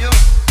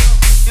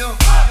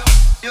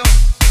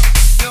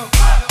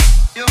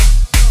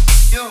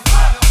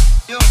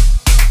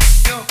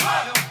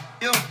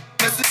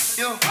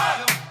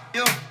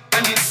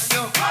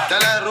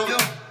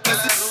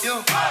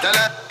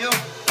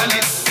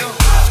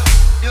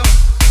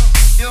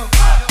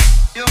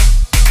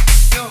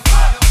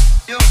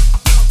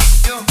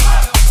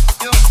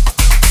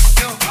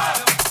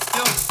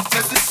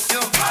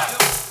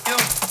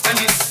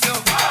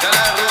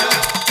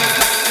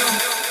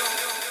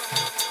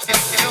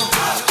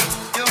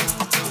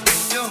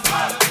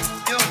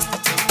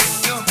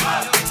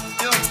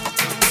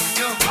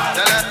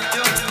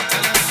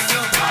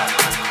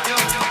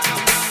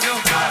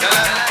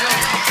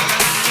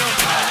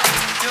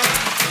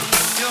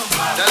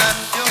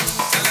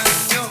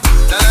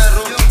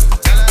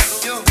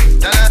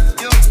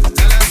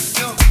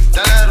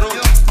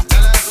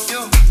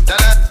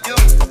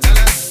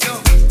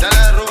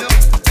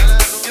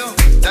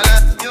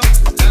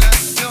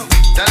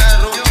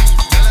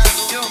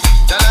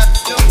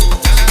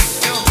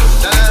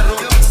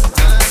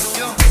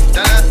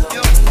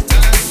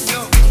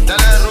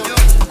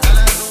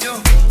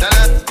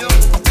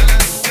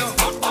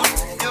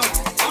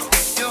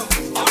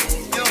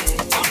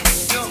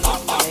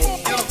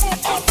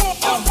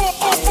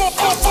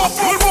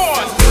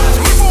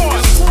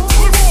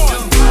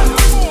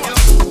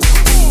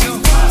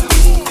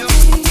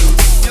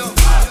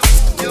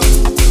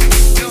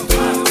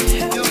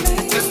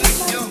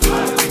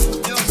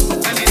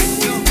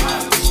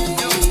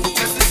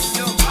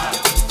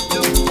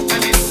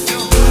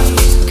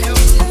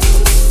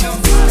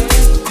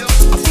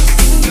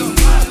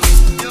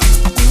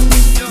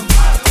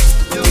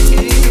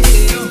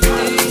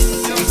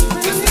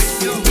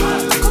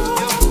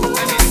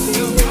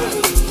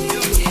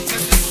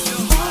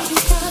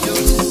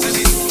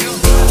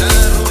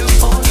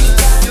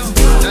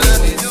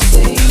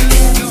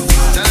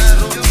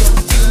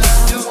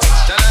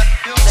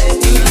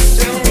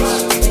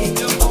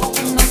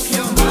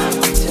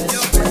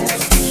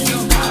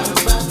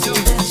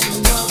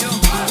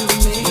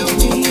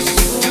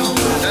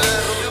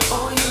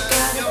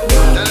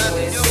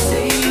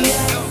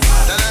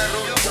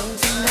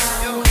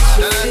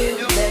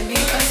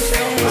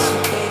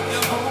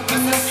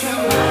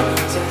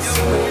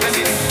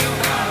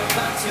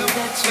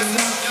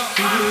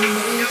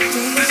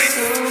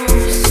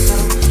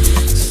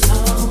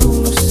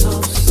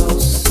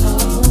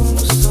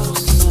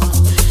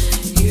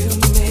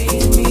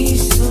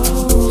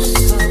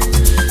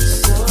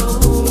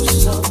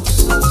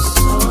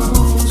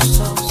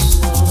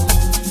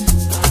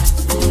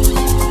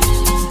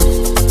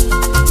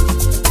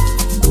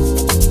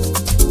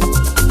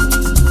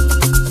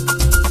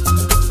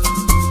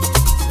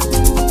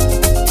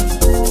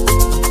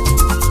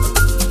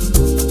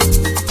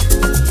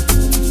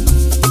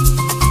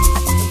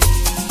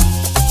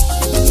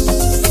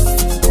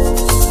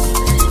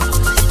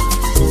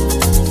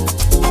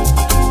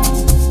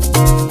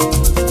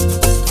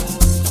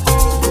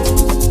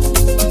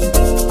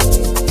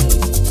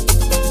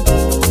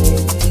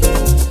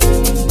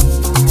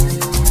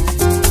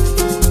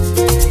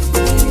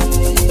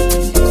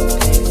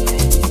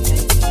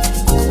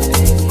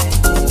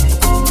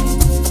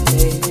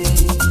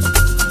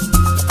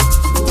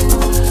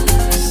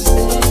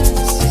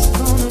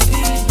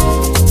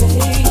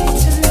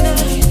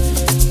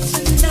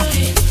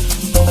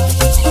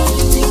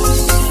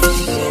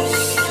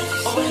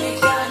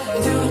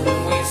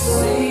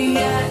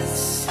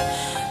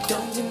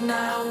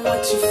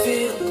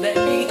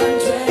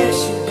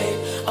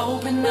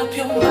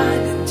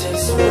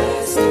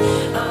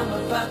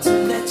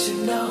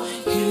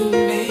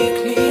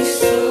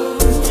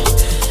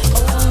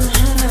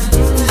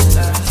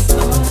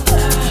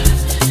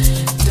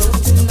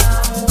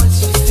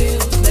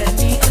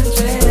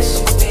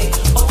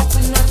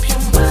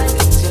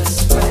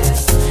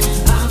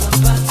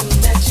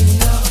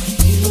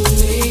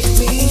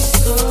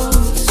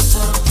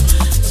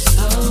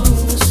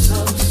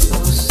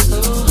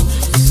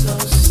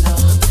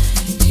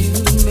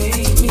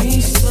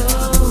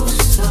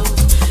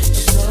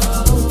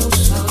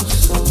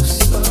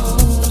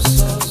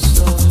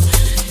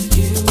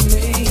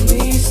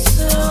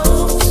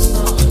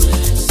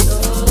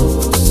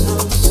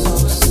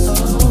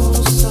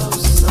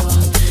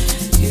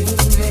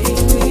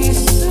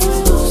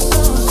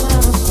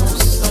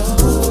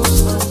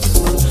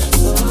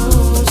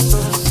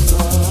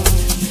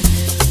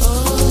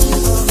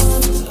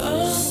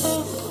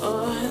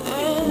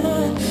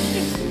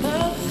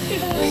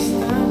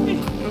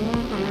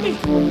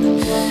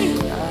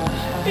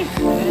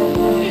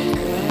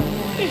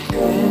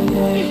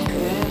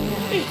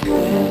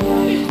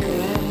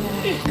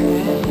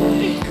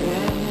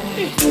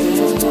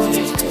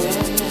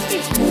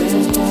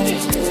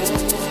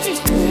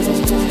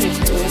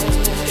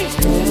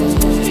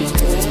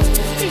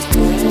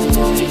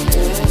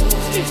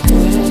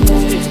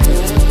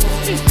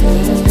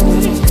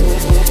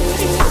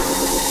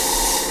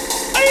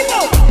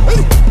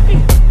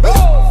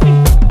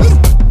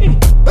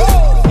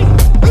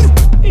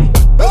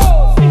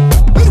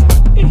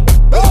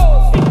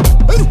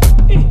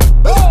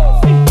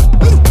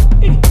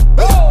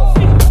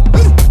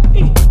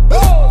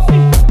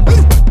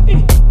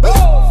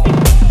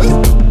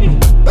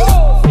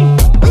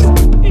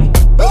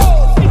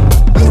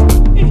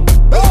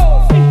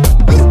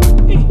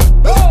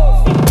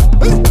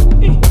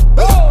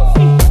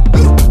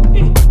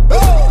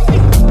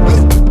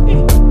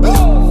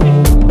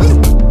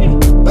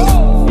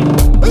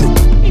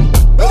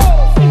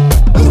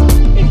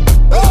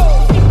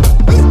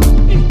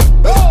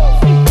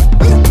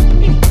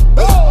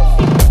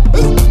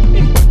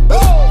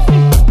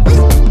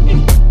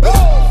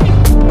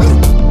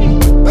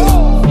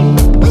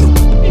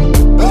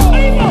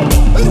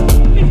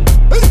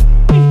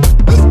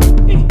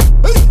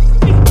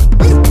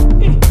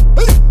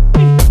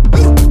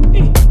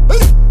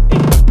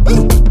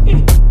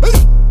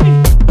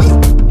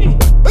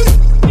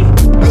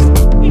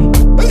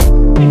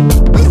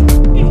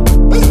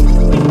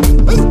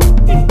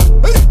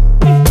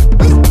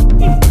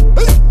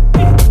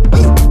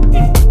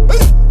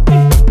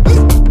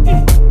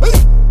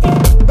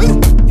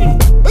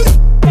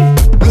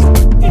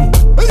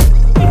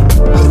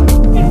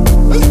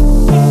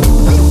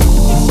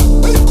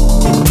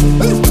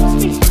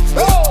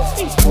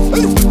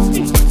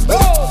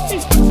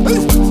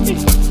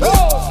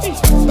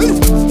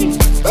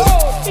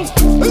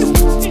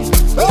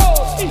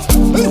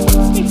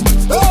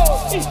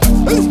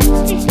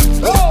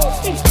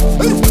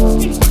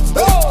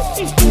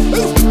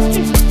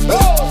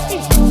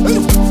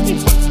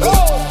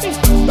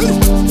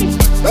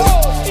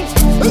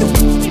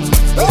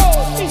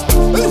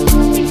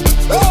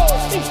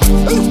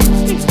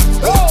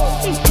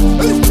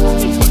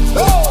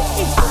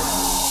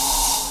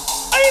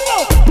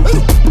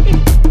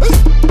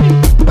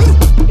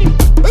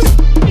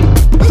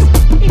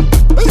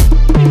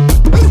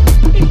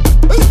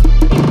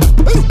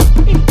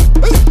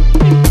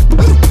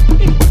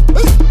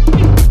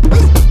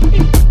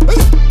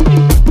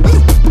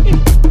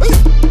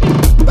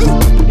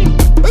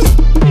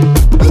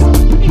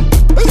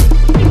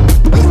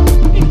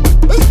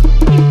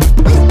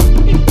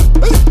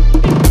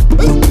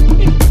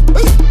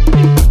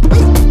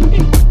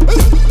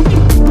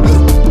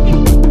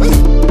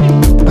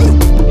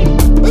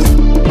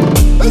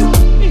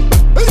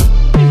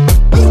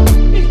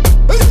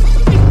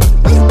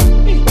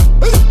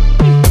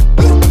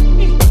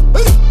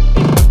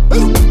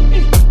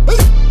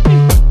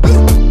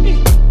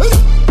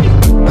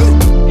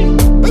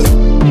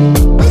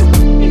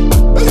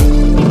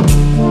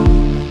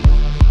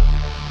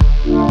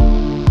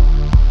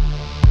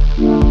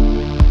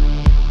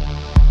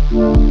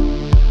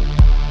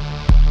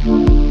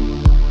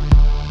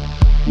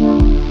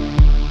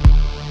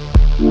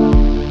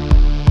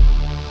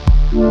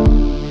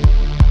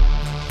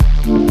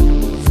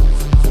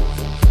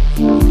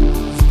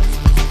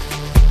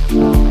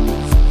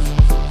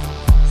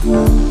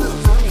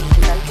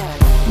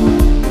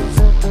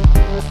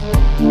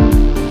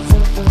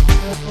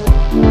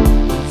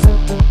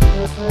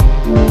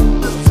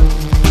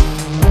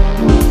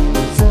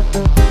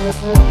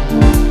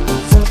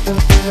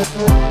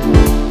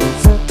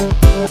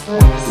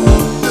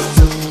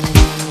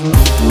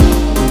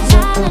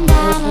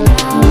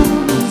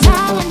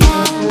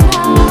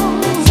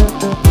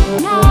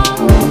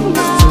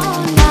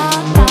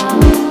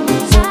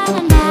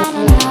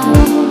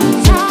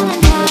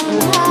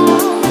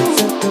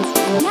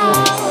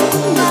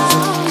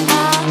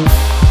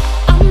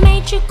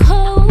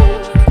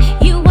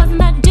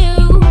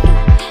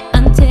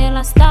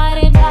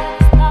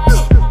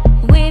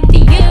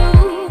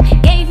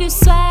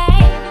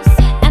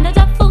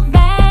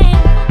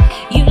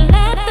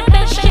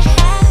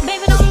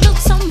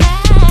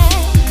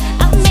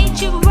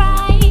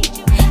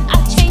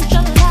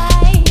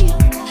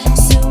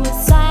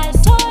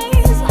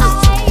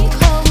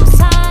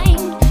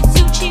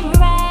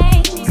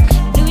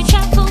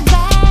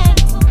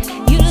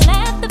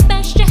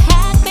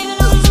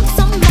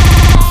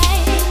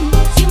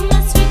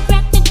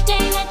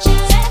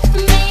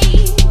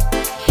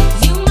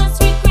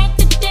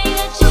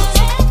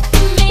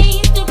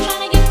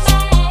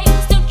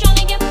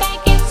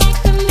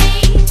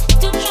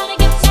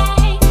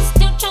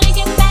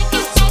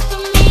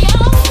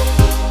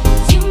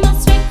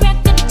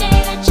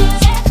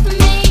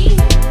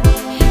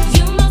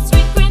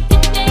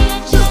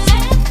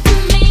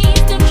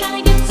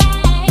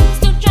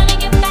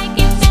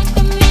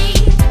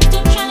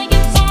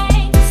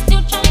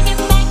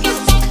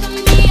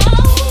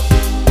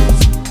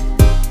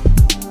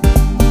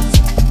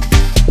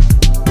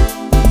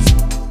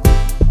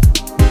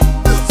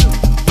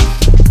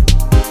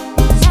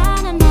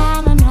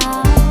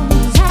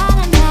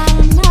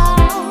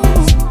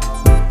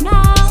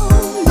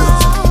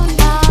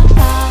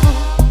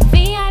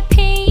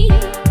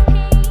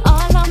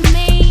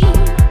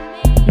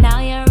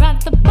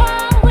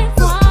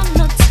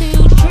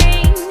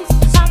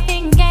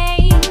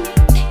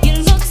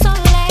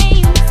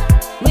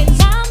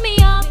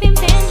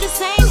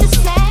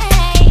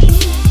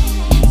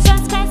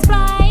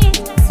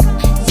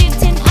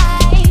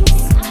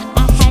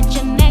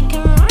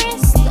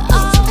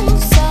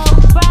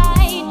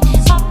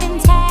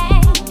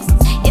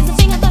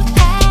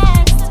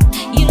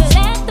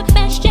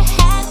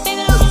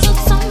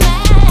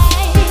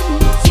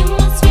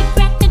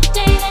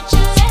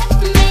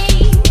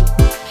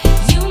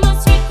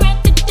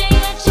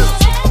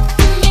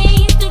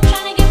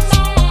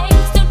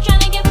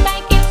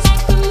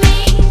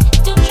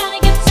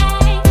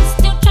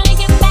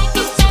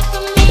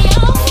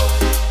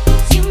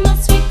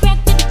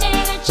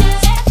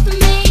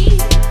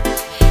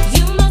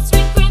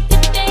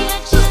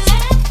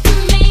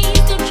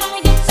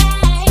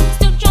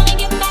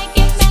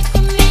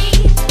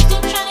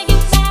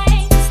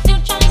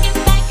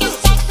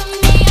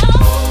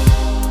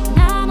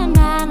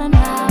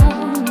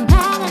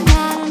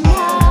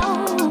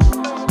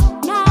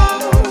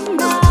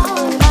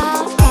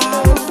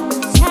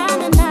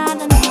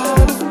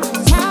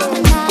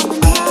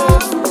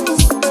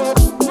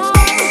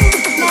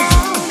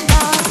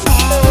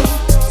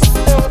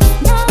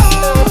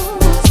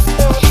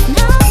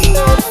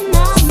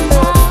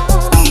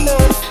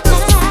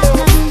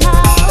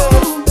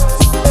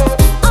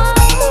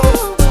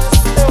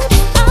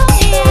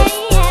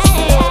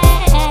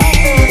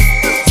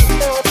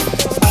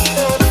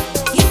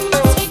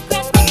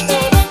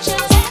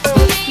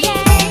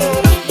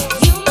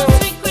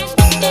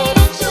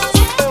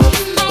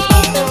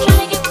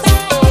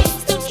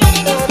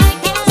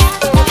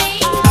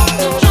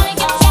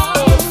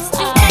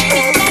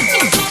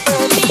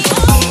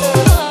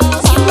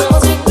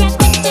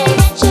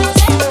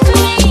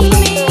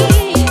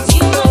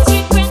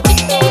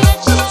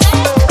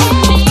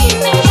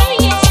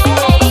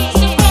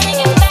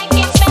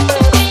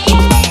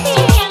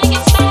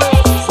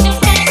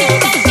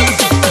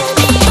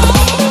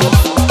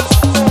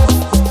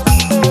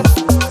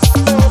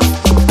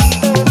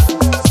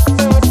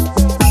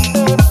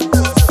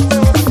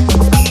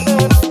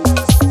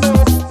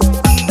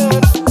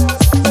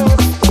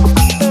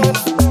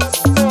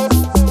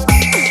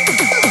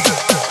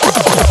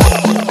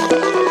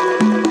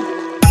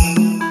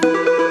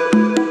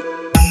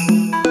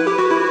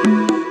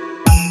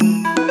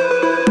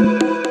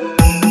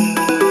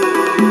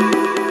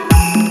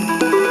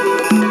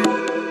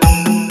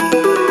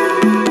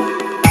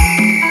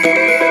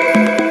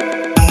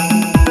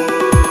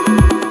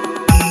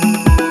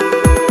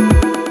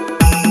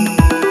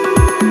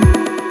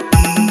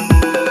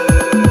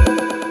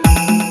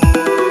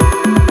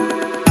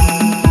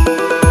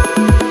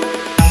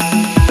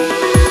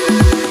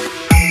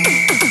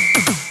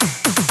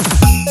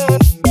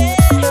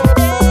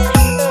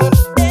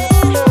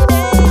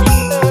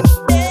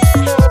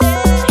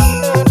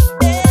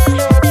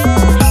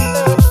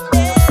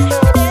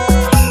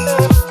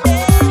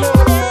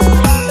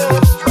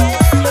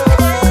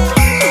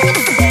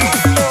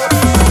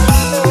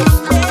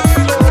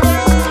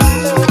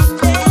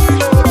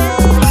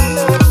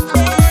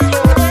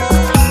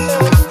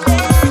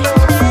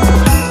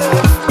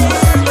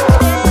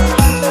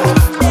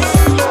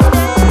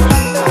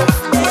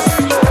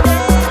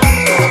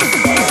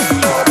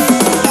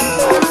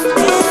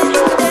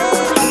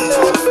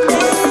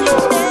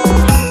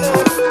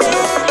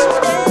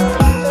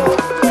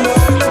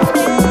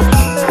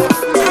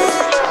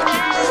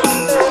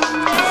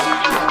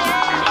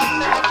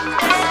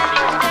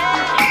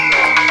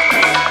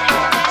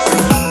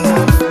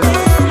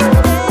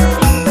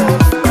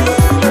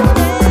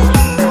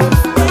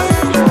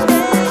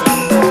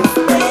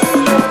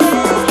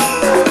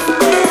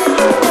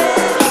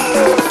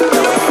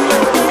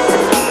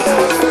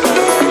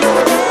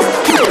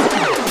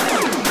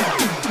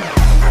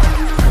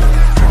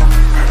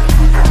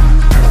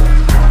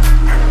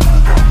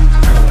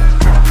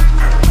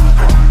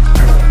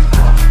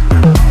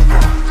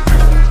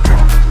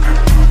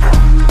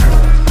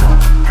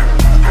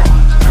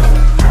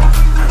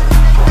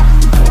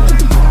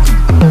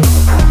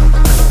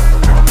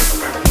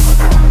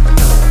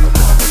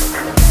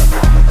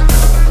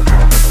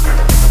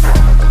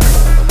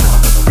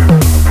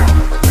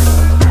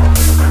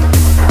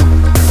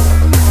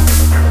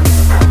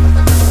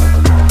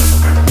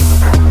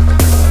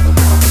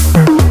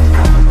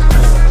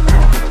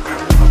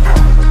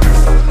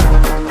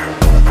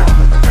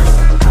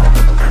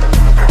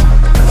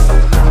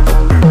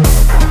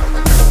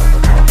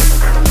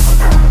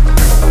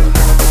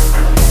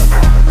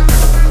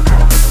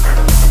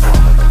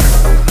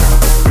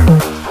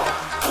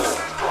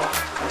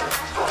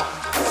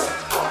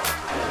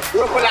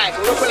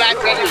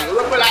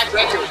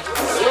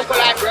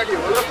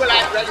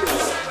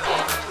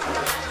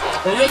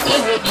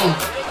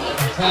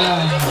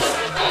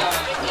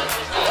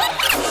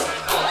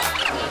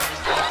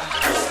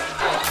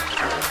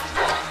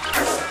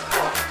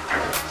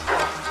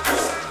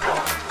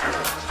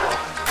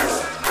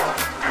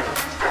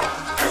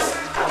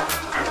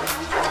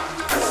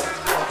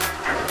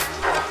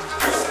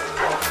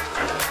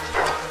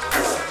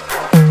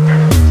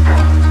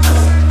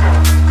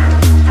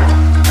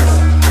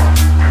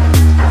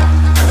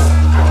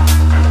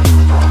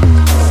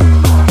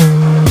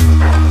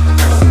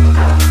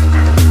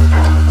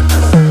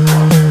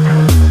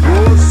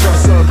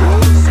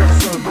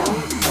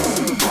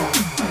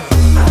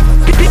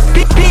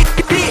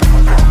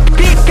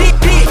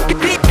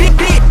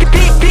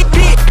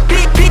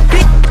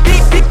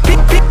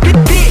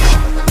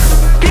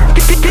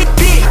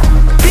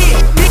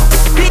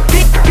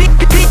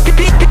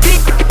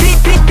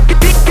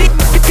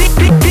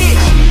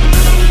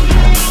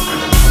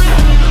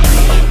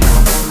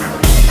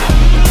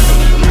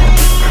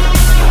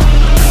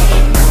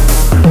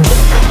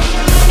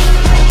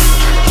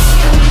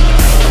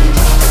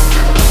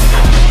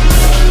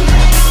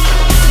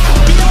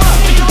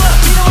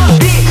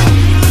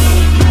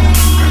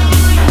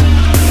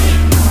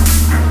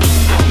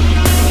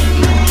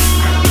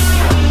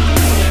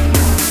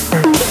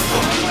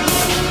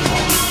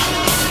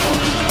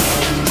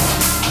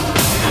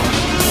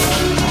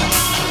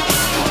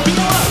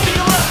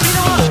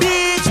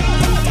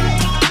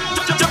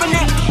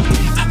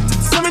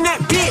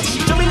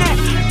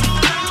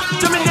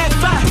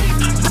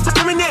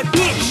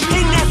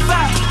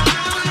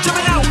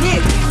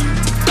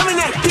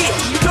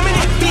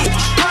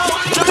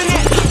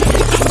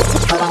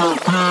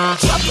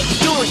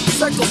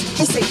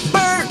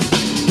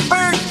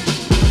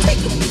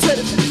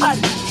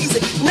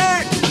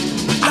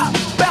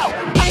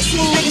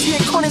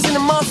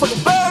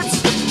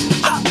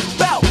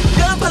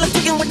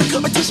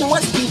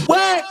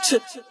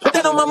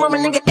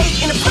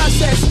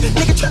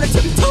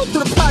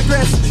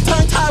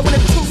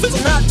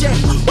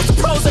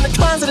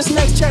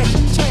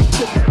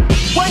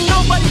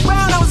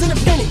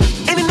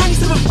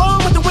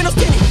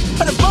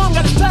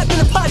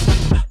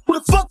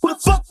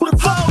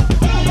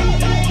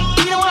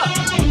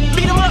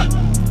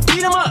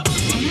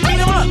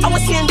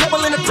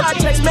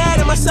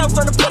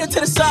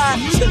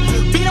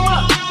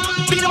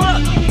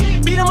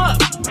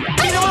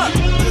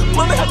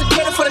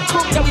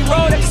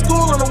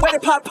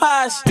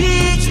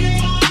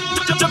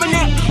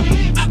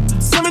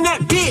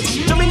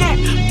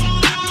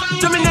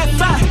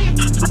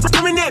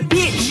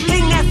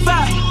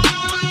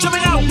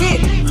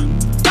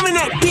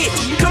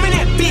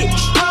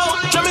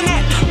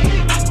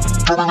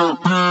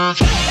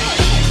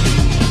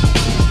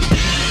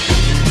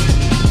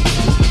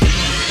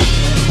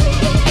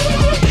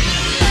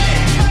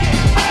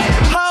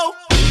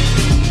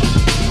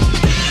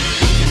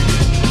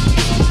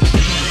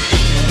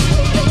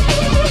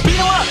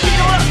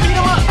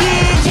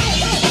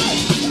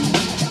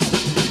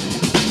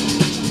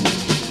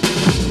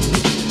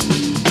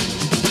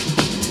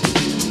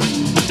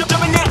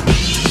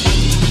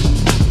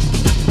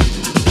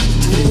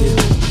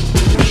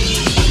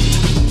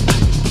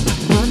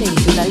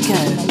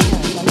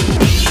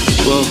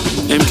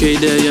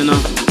 There, you know,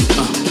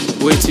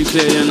 way too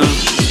clear, you know,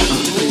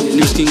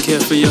 new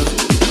skincare for you,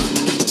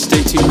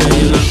 stay too rare,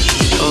 you know,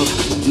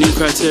 new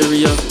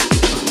criteria,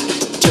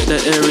 check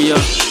that area,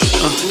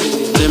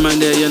 them man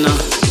there, you know,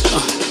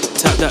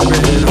 tap that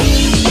bread, you know,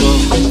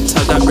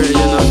 tap that bread,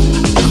 you know,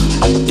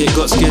 it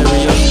got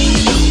scarier,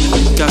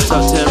 gas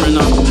start tearing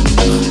up,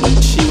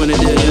 she wanted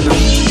there, you know,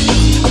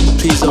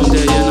 please don't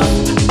dare, you know,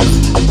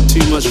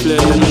 too much flair,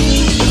 you know,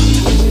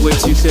 way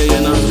too clear,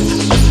 you know,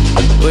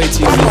 way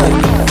too clear, you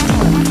know.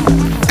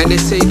 And they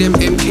say them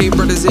MK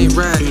brothers ain't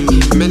right.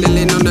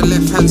 Menelin on the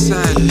left hand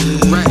side,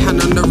 right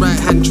hand on the right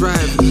hand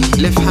drive,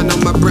 left hand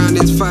on my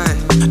Browning's fire.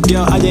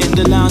 Girl, I ain't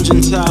the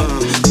lounging type.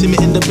 See me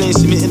in the plane,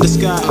 see me in the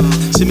sky.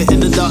 See me in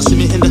the dark, see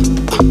me in the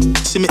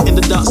see me in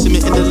the dark, see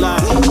me in the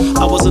light.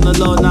 I was on the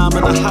low, now I'm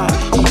on the high.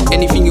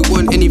 Anything you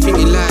want, anything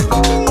you like.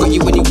 Got you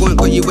when you want,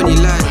 got you when you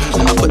like.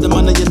 I put the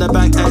money in the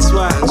bank and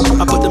swipe.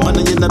 I put the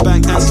money in the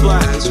bank and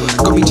swipe.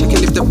 Got me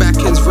checking if the back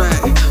end's right.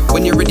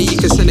 When you're ready, you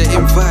can send an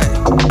invite.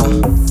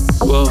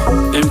 Whoa,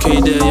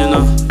 MK there, you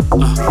know,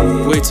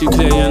 way too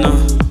clear, you know,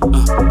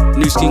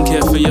 new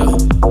skincare for you,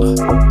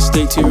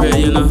 stay too rare,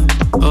 you know,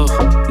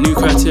 new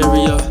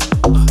criteria,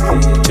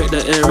 check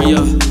that area,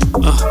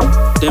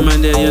 them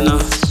man there, you know,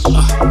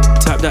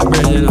 tap that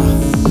bread, you know,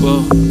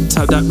 whoa,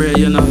 tap that bread,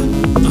 you know.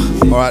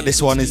 Alright,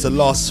 this one is the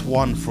last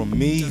one from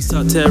me.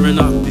 Start tearing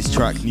up. This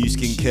track, New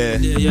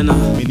Skincare, you know.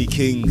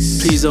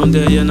 Minikingz. Please don't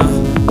dare, you know.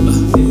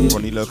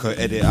 Ronnie Loko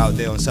edit out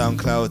there on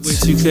SoundCloud. Way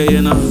too clear,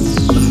 you know.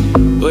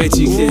 Way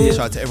too clear.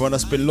 Shout out to everyone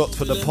that's been locked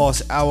for the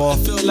past hour.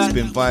 It's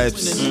been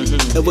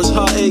vibes. It was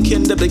heartache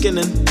in the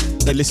beginning.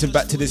 Hey, listen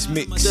back to this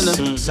mix.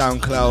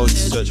 SoundCloud,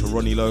 search for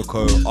Ronnie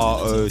Loko,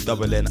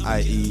 RONNIELOKO.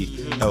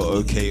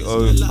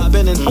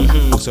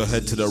 Also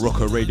head to the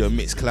Oroko Radio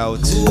Mix Cloud.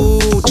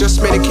 Ooh,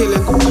 just made a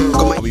killing.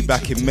 I'll be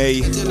back in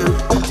May.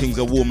 Things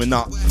are warming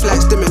up,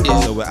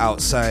 so we're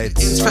outside.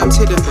 Fams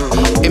hidden.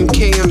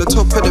 MK on the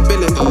top of the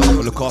billing.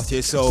 Well, look after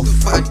yourself.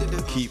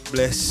 Keep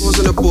blessed. Was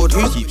on the board.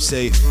 Keep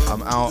safe.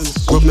 I'm out.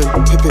 Rodman,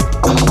 Pippin.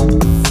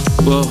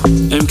 Well,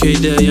 MK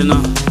there, you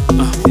know.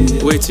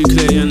 Way too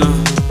clear, you know.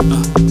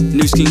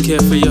 New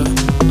skincare for ya.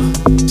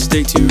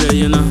 Stay too rare,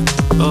 you know.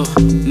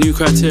 New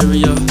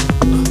criteria.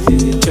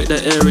 Check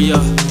that area.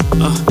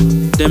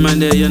 Them man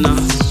there, you know.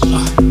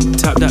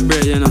 Tap that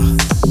bread, you know.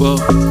 Well,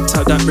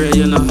 tap that bread,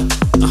 you know.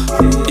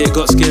 It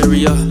got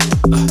scarier.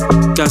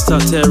 Gas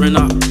start tearing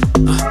up.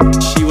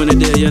 She wanna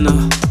dare, you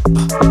know.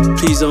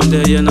 Please don't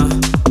dare, you know.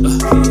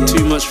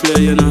 Too much flair,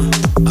 you know.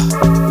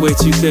 Way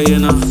too clear, you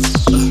know.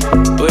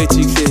 Way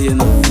too clear, you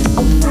know.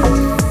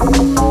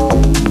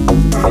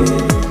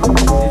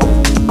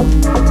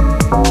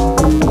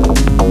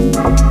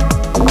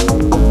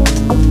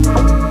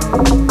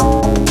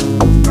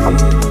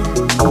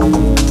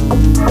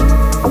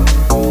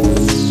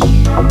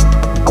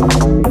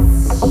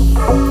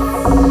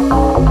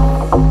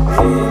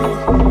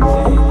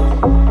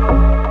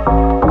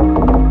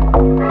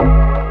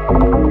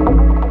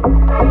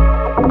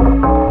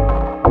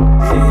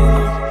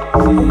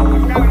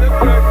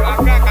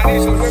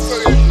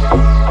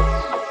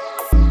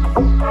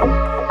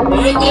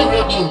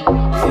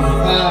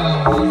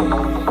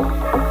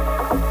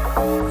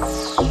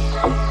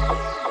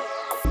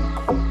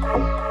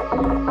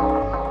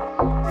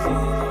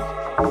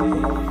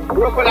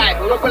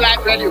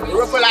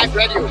 Life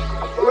Radio.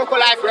 Oroko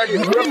Life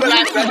Radio. Oroko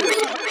Life Radio.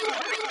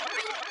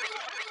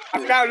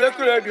 Accra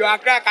local radio.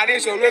 Accra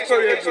Kadeso local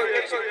radio.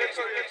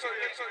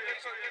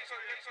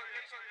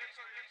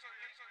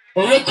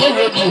 Oroko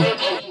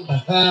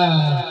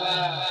Radio.